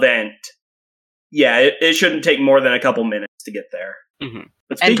event, yeah, it shouldn't take more than a couple minutes to get there. Mhm.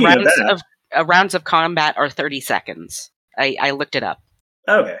 But And speaking of that, rounds of combat are 30 seconds. I looked it up.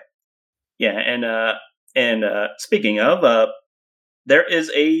 okay, yeah, and speaking of, there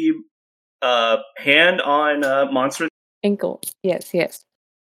is a hand on Monster. Ankle. Yes.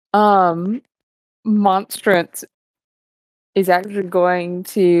 Monstrance is actually going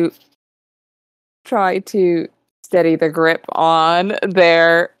to try to steady the grip on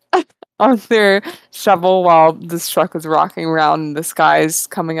their shovel while this truck is rocking around and this guy's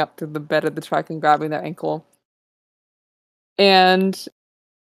coming up to the bed of the truck and grabbing their ankle. And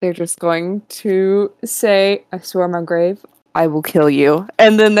they're just going to say, I swear on my grave, I will kill you.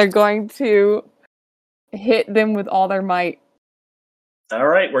 And then they're going to hit them with all their might. All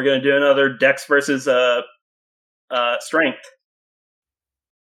right, we're gonna do another Dex versus Strength.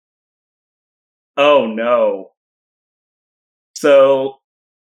 Oh no! So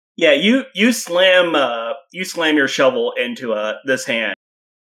yeah, you slam your shovel into this hand,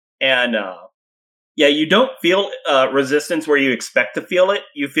 and yeah, you don't feel resistance where you expect to feel it.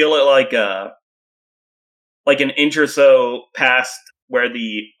 You feel it like an inch or so past where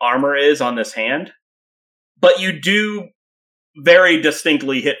the armor is on this hand, but you do very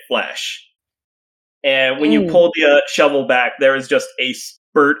distinctly hit flesh. And when you pull the shovel back, there is just a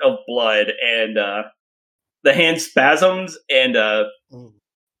spurt of blood, and the hand spasms, and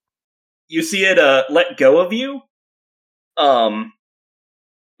you see it let go of you, and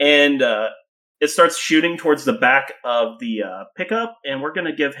it starts shooting towards the back of the pickup, and we're going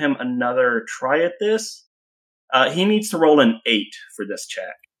to give him another try at this. He needs to roll an 8 for this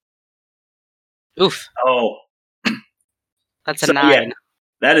check. Oof. Oh. That's a 9. Yeah,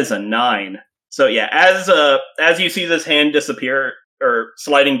 that is a 9. So yeah, as you see this hand disappear or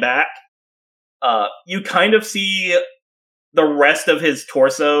sliding back, you kind of see the rest of his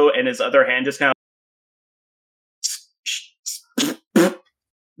torso and his other hand just kind of.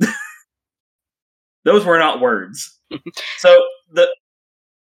 Those were not words. So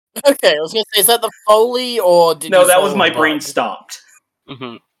Okay, I was gonna say, is that the Foley or did no, you that swallow was my a brain bug? stopped.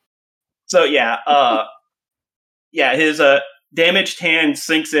 Mm-hmm. So yeah, yeah, his damaged hand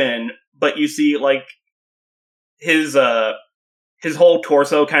sinks in, but you see like his whole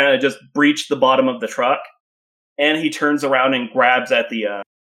torso kind of just breached the bottom of the truck, and he turns around and grabs at the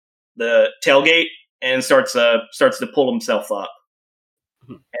the tailgate and starts to pull himself up.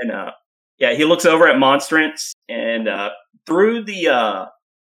 And he looks over at Monstrance, and through the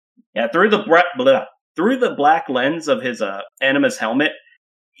black lens of his Animus helmet,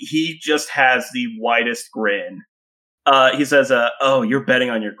 he just has the widest grin. He says, "Oh, you're betting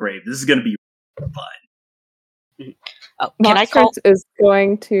on your grave. This is going to be fun." Oh, can I call? Is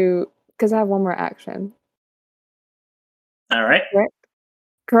going to, because I have one more action. All right.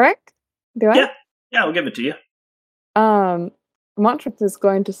 Correct? Do I? Yeah, I'll give it to you. Montrix is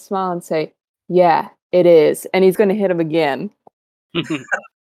going to smile and say, "Yeah, it is," and he's going to hit him again.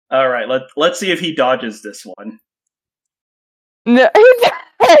 All right, let's see if he dodges this one. No, he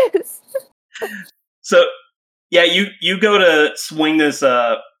does. So, yeah, you go to swing this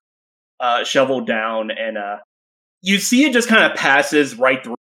shovel down, and you see it just kind of passes right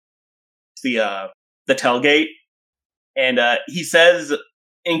through the tailgate, and he says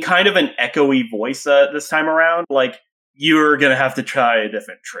in kind of an echoey voice this time around, like, "You're gonna have to try a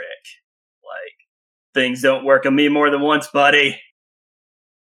different trick. Like, things don't work on me more than once, buddy."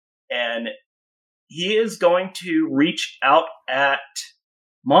 And he is going to reach out at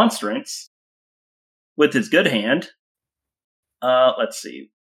Monstrance with his good hand. Let's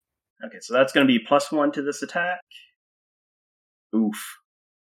see. Okay, so that's going to be +1 to this attack. Oof.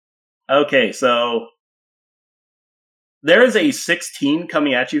 Okay, so there is a 16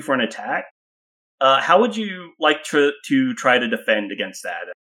 coming at you for an attack. How would you like to try to defend against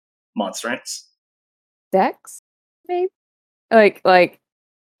that, Monstrance? Dex, maybe. Like,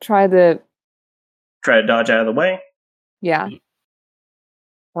 try to dodge out of the way. Yeah.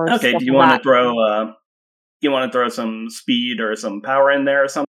 Or okay. Do you want to throw? You want to throw some speed or some power in there or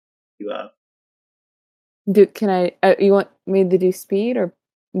something? Can I? You want me to do speed, or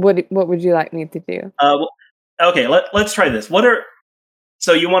what would you like me to do? Okay. Let's try this.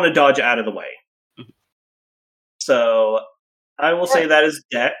 So you want to dodge out of the way? So I will say that is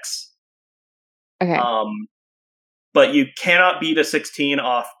Dex. Okay. But you cannot beat a 16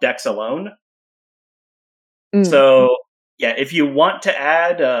 off Dex alone. Mm. So yeah, if you want to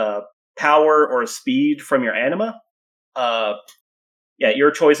add power or speed from your anima,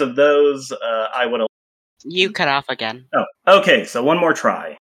 your choice of those, I would. You cut off again. Oh, okay. So one more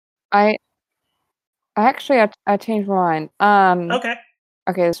try. I changed my mind. Okay.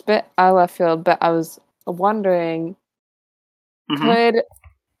 Okay, it's a bit out of left field, but I was wondering, could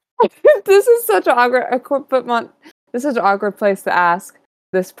this is such an awkward this is an awkward place to ask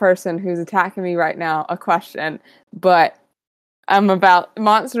this person who's attacking me right now a question, but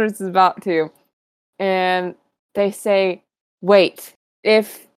Monsters is about to, and they say, "Wait,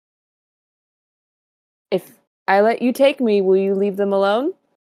 if I let you take me, will you leave them alone?"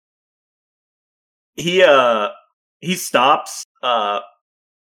 He stops,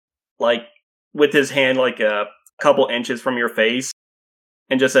 like with his hand like a couple inches from your face,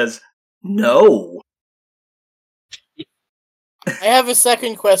 and just says, "No." I have a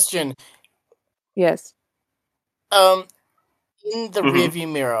second question. Yes. In the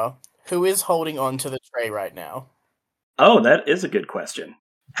rearview mirror, who is holding on to the tray right now? Oh, that is a good question.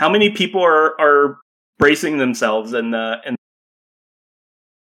 How many people are bracing themselves in the?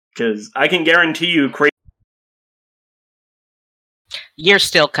 Because I can guarantee you, You're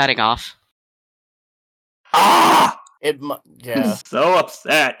still cutting off. Yeah. So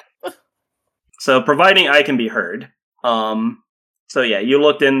upset. So, providing I can be heard. So yeah, you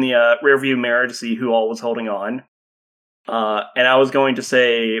looked in the rearview mirror to see who all was holding on. And I was going to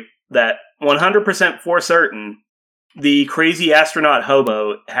say that 100% for certain, the crazy astronaut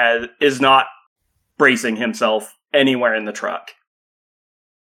hobo is not bracing himself anywhere in the truck.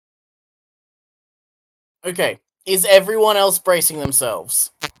 Okay. Is everyone else bracing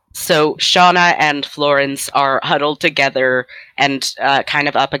themselves? So Shauna and Florence are huddled together and kind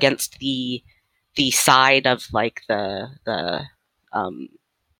of up against the side of like the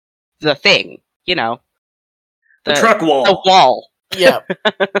thing, you know, the truck wall. The wall. Yeah.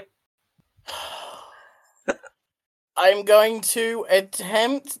 I'm going to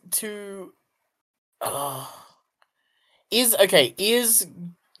attempt to. Is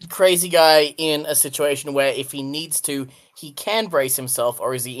Crazy Guy in a situation where if he needs to, he can brace himself,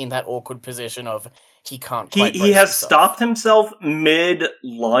 or is he in that awkward position of he can't quite brace He has himself? stopped himself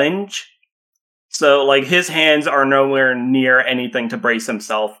mid-lunge, so like his hands are nowhere near anything to brace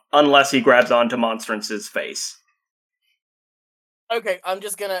himself, unless he grabs onto Monstrance's face. Okay, I'm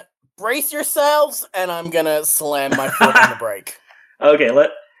just gonna brace yourselves, and I'm gonna slam my foot on the brake. Okay,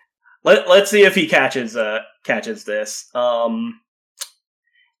 let's see if he catches this.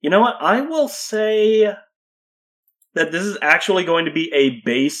 You know what? I will say that this is actually going to be a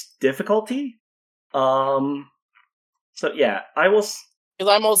base difficulty. So yeah, I will.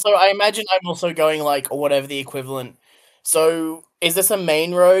 Because I imagine I'm also going like whatever the equivalent. So is this a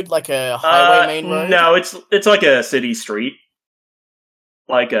main road, like a highway main road? No, it's like a city street.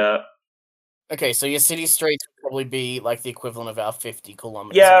 Like a. Okay, so your city streets would probably be like the equivalent of our 50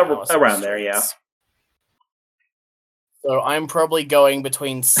 kilometers. Yeah, an hour around there. Yeah. So I'm probably going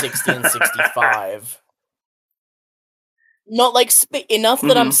between 60 and 65. Not like enough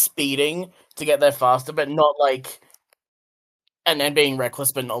that I'm speeding to get there faster, but not like, and then being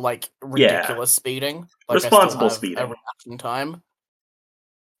reckless, but not like ridiculous speeding. Like responsible I still have speeding. a reaction time.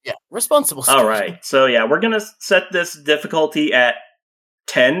 Yeah, responsible speeding. All right, so yeah, we're gonna set this difficulty at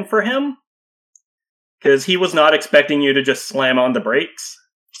 10 for him because he was not expecting you to just slam on the brakes.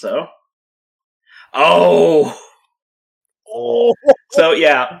 So, oh. So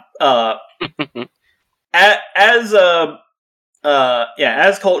yeah, as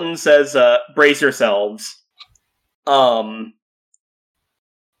Colton says, brace yourselves.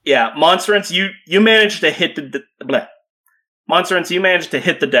 Yeah, Monstrance, you managed to hit Monstrance, you managed to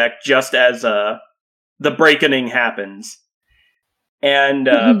hit the deck just as the breakening happens,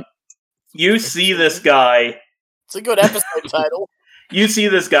 and you see this guy. It's a good episode title. You see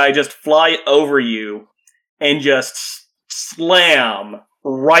this guy just fly over you and just slam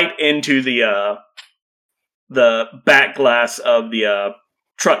right into the back glass of the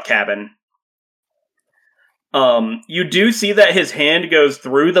truck cabin. You do see that his hand goes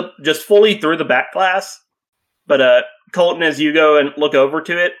through fully through the back glass, but Colton, as you go and look over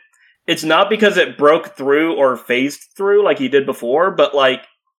to it, it's not because it broke through or phased through like he did before, but like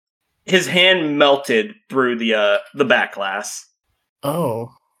his hand melted through the back glass.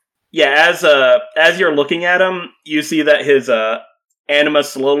 Oh. Yeah, as you're looking at him, you see that his anima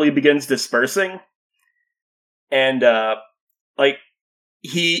slowly begins dispersing, and like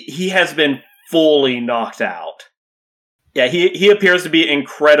he has been fully knocked out. Yeah, he appears to be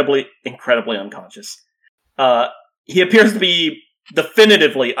incredibly unconscious. He appears to be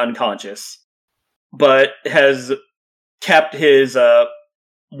definitively unconscious, but has kept his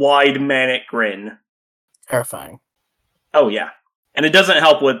wide manic grin. Terrifying. Oh yeah, and it doesn't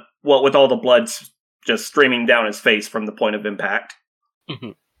help with all the blood just streaming down his face from the point of impact.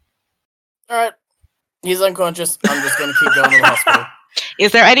 Alright. He's unconscious. I'm just going to keep going to the hospital.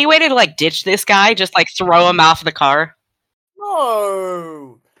 Is there any way to, like, ditch this guy? Just, like, throw him off the car?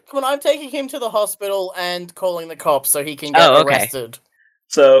 No! Come on, I'm taking him to the hospital and calling the cops so he can get arrested.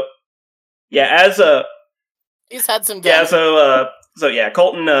 So, yeah, he's had some damage. Yeah, so yeah,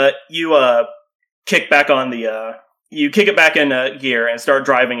 Colton, you kick back on the you kick it back in gear and start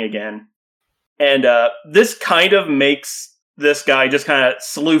driving again. And this kind of makes this guy just kind of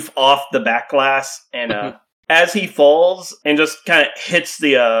sloof off the back glass, and as he falls and just kind of hits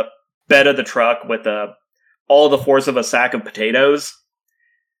the bed of the truck with all the force of a sack of potatoes,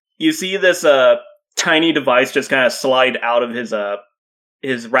 you see this tiny device just kind of slide out of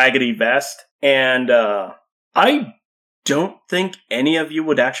his raggedy vest, and I don't think any of you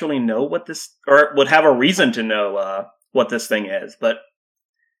would actually know what this, or would have a reason to know what this thing is, but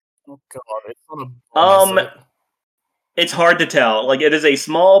oh god, it's not a it's hard to tell. Like, it is a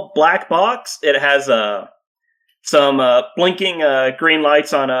small black box. It has some blinking green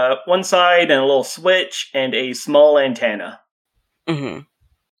lights on one side and a little switch and a small antenna. Mm-hmm.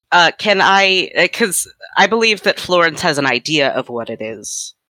 Can I, because I believe that Florence has an idea of what it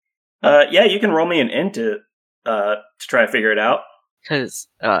is. Yeah, you can roll me an int to try to figure it out. Because,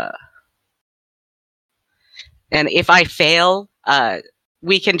 and if I fail,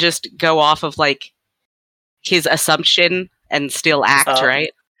 we can just go off of, like, his assumption and still act,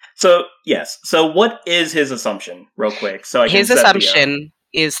 right? So, yes. So what is his assumption, real quick? So his assumption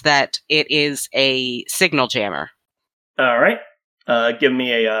is that it is a signal jammer. All right. Give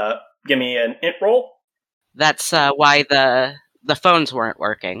me an int roll. That's why the phones weren't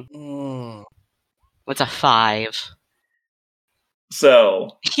working. What's a 5?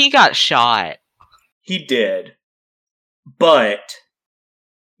 So he got shot. He did. But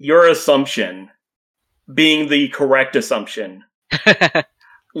your assumption, being the correct assumption,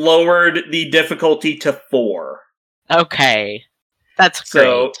 lowered the difficulty to 4. Okay. That's great.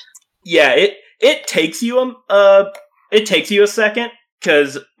 So, yeah, it takes you a second,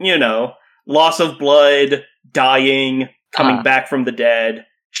 because, you know, loss of blood, dying, coming back from the dead,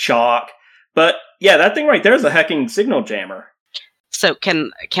 shock. But yeah, that thing right there is a hecking signal jammer. So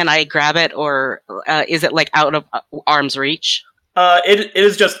can I grab it, or is it like out of arm's reach? It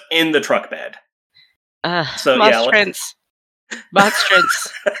is just in the truck bed. So Monstrance. Yeah,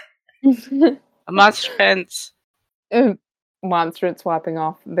 Monstrance. Monstrance. Monstrance swapping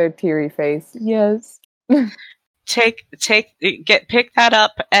off their teary face. Yes. Pick that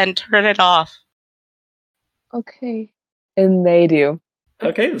up and turn it off. Okay. And they do.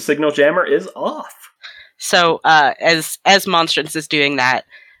 Okay, the signal jammer is off. So, as Monstrance is doing that,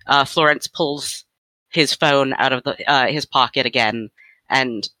 Florence pulls his phone out of his pocket again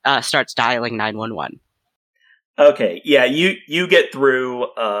and starts dialing 911. Okay, yeah, you get through,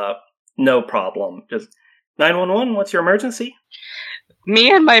 no problem. Just 911, what's your emergency?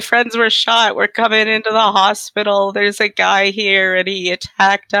 Me and my friends were shot. We're coming into the hospital. There's a guy here and he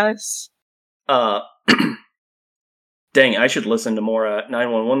attacked us. Dang, I should listen to more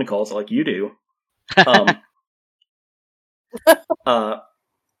 911 calls like you do.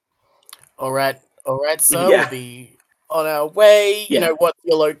 Alright, so Yeah. we'll be on our way. Yeah. You know, what's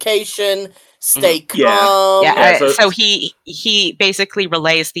your location? Stay calm. Yeah. So he basically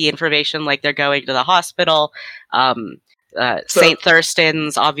relays the information like they're going to the hospital. St.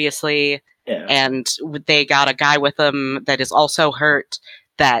 Thurston's, obviously. Yeah. And they got a guy with them that is also hurt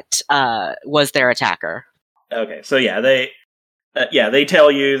that was their attacker. Okay, so yeah, they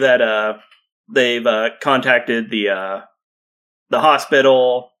tell you that they've contacted the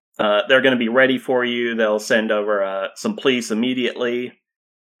hospital. They're going to be ready for you. They'll send over some police immediately.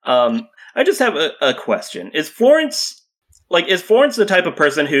 I just have a question: Is Florence the type of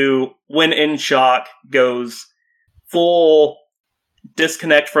person who, when in shock, goes full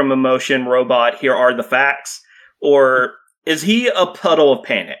disconnect from emotion, robot? Here are the facts, or is he a puddle of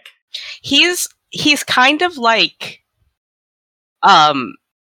panic? He's kind of like,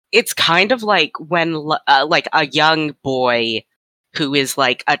 it's kind of like when like a young boy who is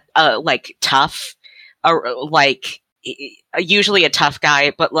like a like tough, or like usually a tough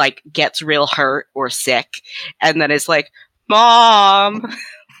guy, but like gets real hurt or sick, and then is like, Mom,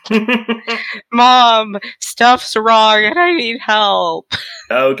 Mom, stuff's wrong and I need help.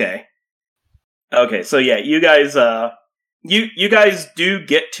 Okay, so yeah, you guys you guys do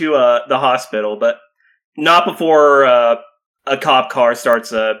get to the hospital, but not before a cop car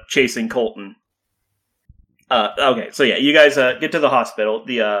starts chasing Colton. Okay, so yeah, you guys get to the hospital.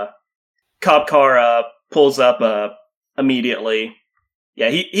 The cop car pulls up immediately. Yeah,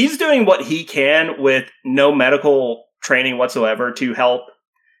 he's doing what he can with no medical training whatsoever to help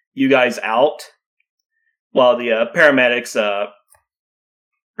you guys out, while the paramedics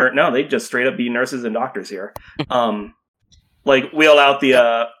or no, they just straight up be nurses and doctors here. Like wheel out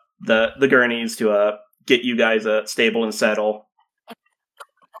the gurneys to get you guys stable and settle.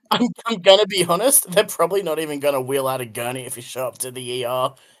 I'm gonna be honest, they're probably not even gonna wheel out a gurney if you show up to the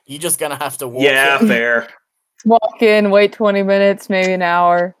ER. You're just gonna have to walk Yeah, in. fair. Walk in, wait 20 minutes, maybe an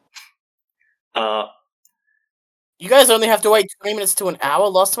hour. You guys only have to wait 20 minutes to an hour?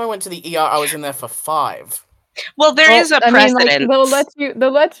 Last time I went to the ER, I was in there for 5. Well, there is a precedent.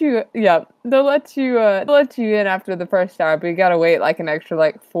 They'll let you in after the first hour, but you gotta wait like an extra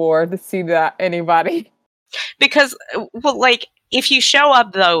like 4 to see that anybody. Because, well, like, if you show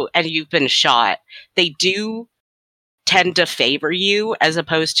up, though, and you've been shot, they do tend to favor you, as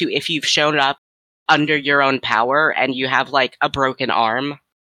opposed to if you've shown up under your own power and you have, like, a broken arm.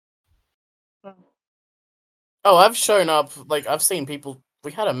 Oh, I've shown up, like, I've seen people,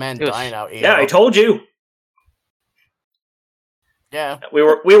 we had a man dying out here. Yeah, I told you. Yeah. We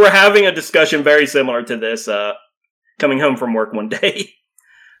were having a discussion very similar to this, coming home from work one day.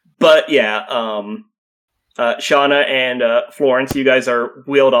 But yeah, Shauna and Florence, you guys are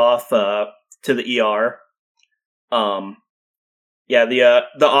wheeled off to the ER. Yeah, the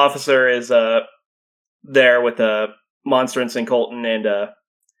officer is there with Monstrance and Colton, and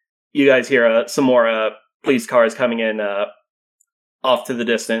you guys hear some more police cars coming in off to the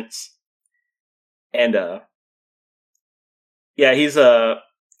distance. And yeah, he's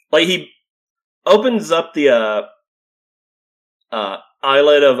like, he opens up the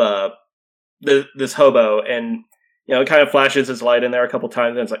eyelid of this hobo, and you know, kind of flashes his light in there a couple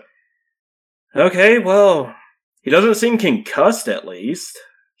times, and it's like, okay, well, he doesn't seem concussed, at least,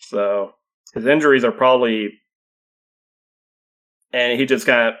 so his injuries are probably. And he just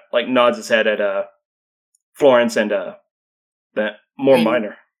kind of like nods his head at Florence and that more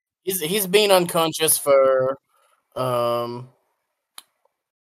minor. He's been unconscious for about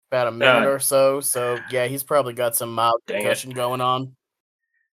a minute or so. So yeah, he's probably got some mild concussion going on.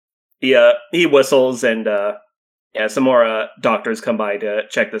 He whistles, and yeah, some more doctors come by to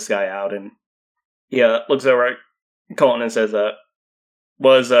check this guy out, and he looks over at Colton and says,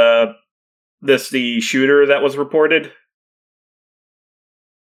 "Was this the shooter that was reported?"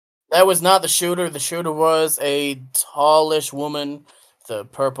 That was not the shooter. The shooter was a tallish woman, the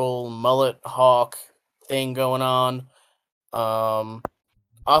purple mullet hawk thing going on.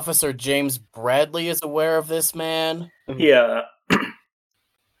 Officer James Bradley is aware of this man. Yeah.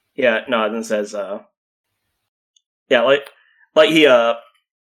 Yeah, nods and says, like he,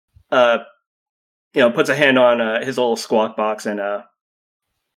 puts a hand on his little squawk box and,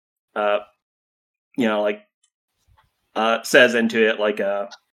 says into it, like, be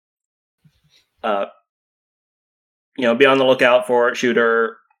on the lookout for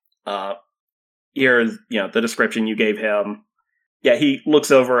shooter. Here's, the description you gave him. Yeah, he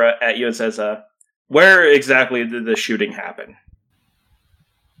looks over at you and says, where exactly did the shooting happen?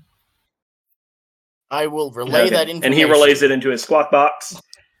 I will relay that information. And he relays it into his squawk box.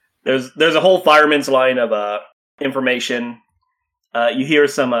 There's a whole fireman's line of information. You hear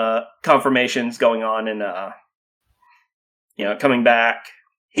some confirmations going on and coming back.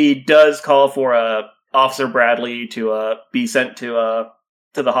 He does call for Officer Bradley to be sent to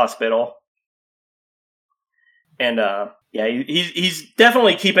the hospital. And he's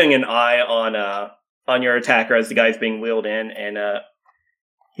definitely keeping an eye on your attacker as the guy's being wheeled in, and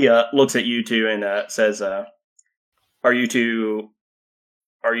he looks at you two and says, "Are you two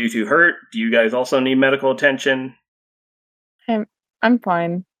hurt? Do you guys also need medical attention?" I'm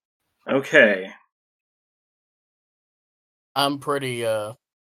fine. Okay. I'm pretty. I'm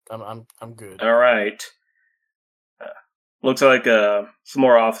good. All right. Looks like some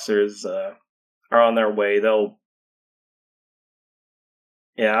more officers are on their way.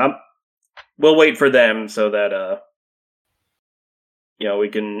 We'll wait for them so that we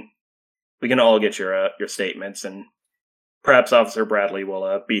can all get your statements, and perhaps Officer Bradley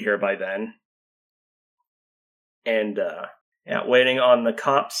will be here by then. And waiting on the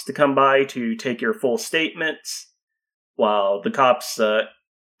cops to come by to take your full statements, while the cops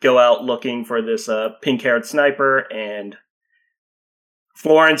go out looking for this pink-haired sniper, and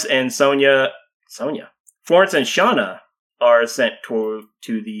Florence and Shauna are sent to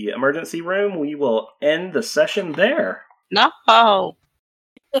the emergency room. We will end the session there. No.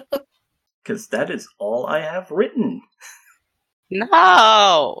 Because that is all I have written. No.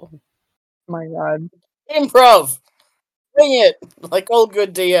 Oh my god. Improv! Bring it! Like all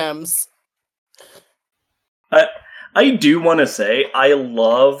good DMs. I do want to say, I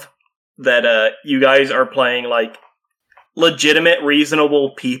love that you guys are playing, like, legitimate,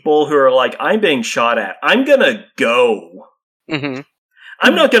 reasonable people who are like, I'm being shot at. I'm gonna go. Mm-hmm.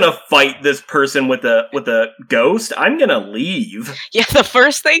 I'm not gonna fight this person with a ghost. I'm gonna leave. Yeah, the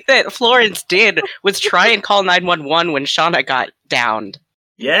first thing that Florence did was try and call 911 when Shauna got downed.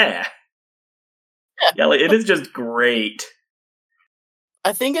 Yeah. Yeah, like, it is just great.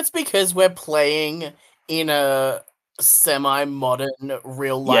 I think it's because we're playing in a semi-modern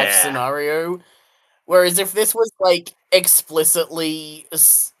real-life scenario. Whereas if this was, like, explicitly,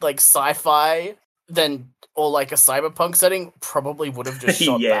 like, sci-fi, then, or, like, a cyberpunk setting, probably would have just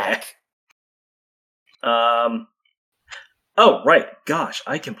shot back. Oh, right. Gosh,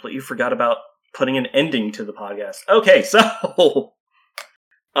 I completely forgot about putting an ending to the podcast. Okay, so...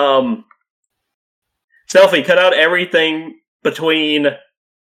 Selfie, cut out everything between...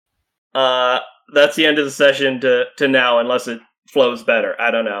 that's the end of the session to now, unless it flows better. I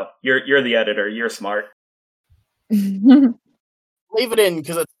don't know. You're the editor. You're smart. Leave it in,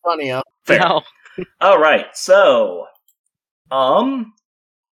 because it's funnier. Fair. No. All right, so,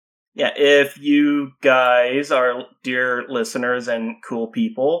 if you guys, our dear listeners and cool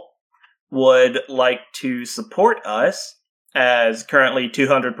people, would like to support us, as currently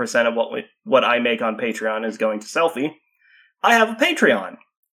 200% of what I make on Patreon is going to Selfie, I have a Patreon.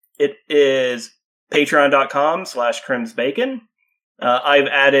 It is patreon.com/crimsbacon. I've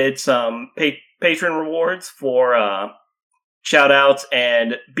added some patron rewards for shout-outs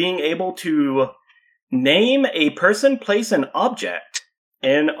and being able to name a person, place, and object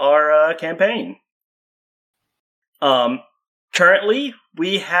in our campaign. Currently,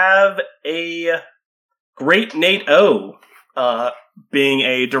 we have a Great Nate O being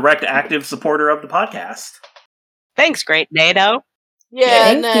a direct active supporter of the podcast. Thanks, Great NATO.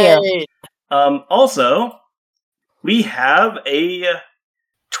 Yeah, Thank Nate! Also, we have a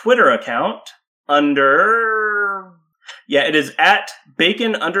Twitter account under... Yeah, it is at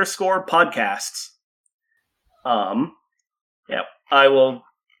bacon_podcasts. I will...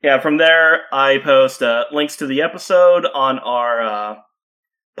 Yeah, from there, I post links to the episode on our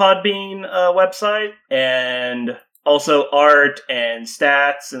Podbean website, and also art and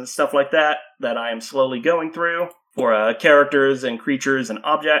stats and stuff like that I am slowly going through for characters and creatures and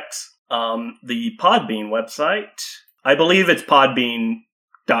objects. The Podbean website, I believe it's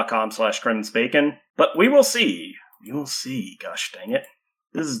podbean.com/crimsbacon, but we will see. We will see, gosh dang it.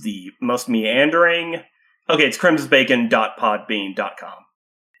 This is the most meandering Okay, it's crimsbacon.podbean.com.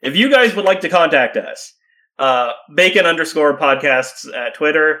 If you guys would like to contact us, bacon_podcasts at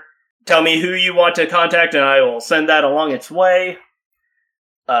Twitter. Tell me who you want to contact, and I will send that along its way.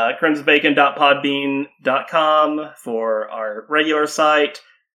 Crimsbacon.podbean.com for our regular site.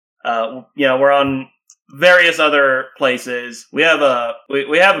 We're on various other places. We have a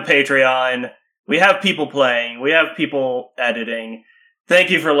Patreon. We have people playing. We have people editing. Thank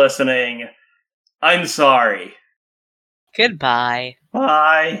you for listening. I'm sorry. Goodbye.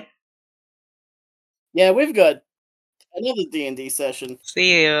 Bye. Yeah, we've got another D&D session.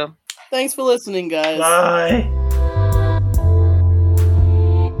 See you. Thanks for listening, guys. Bye.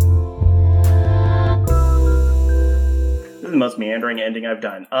 This is the most meandering ending I've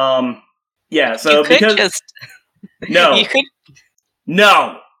done. Yeah, so you could because... just No.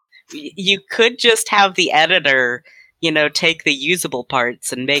 No! You could just have the editor, take the usable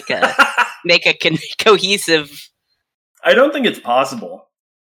parts and make a cohesive. I don't think it's possible.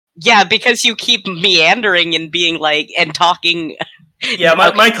 Yeah, because you keep meandering and being and talking. Yeah,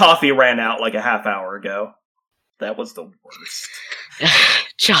 my coffee ran out like a half hour ago. That was the worst.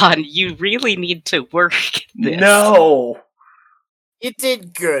 John, you really need to work this. No! You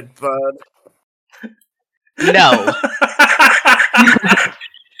did good, bud. No.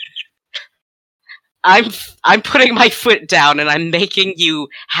 I'm putting my foot down and I'm making you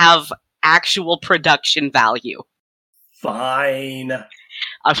have actual production value. Fine.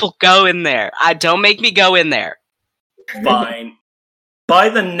 I will go in there. Don't make me go in there. Fine. By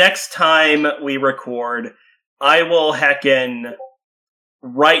the next time we record, I will heckin'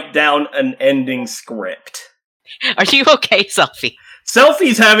 write down an ending script. Are you okay, Selfie?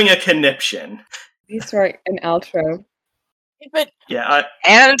 Selfie's having a conniption. Please write an outro.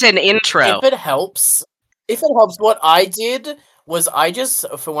 And an intro. If it helps, what I did was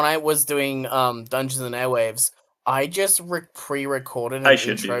for when I was doing Dungeons and Airwaves, I just pre-recorded an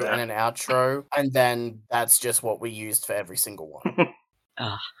intro and an outro, and then that's just what we used for every single one.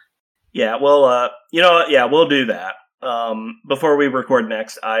 Yeah, well, you know what? Yeah, we'll do that. Before we record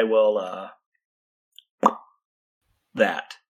next, I will, that.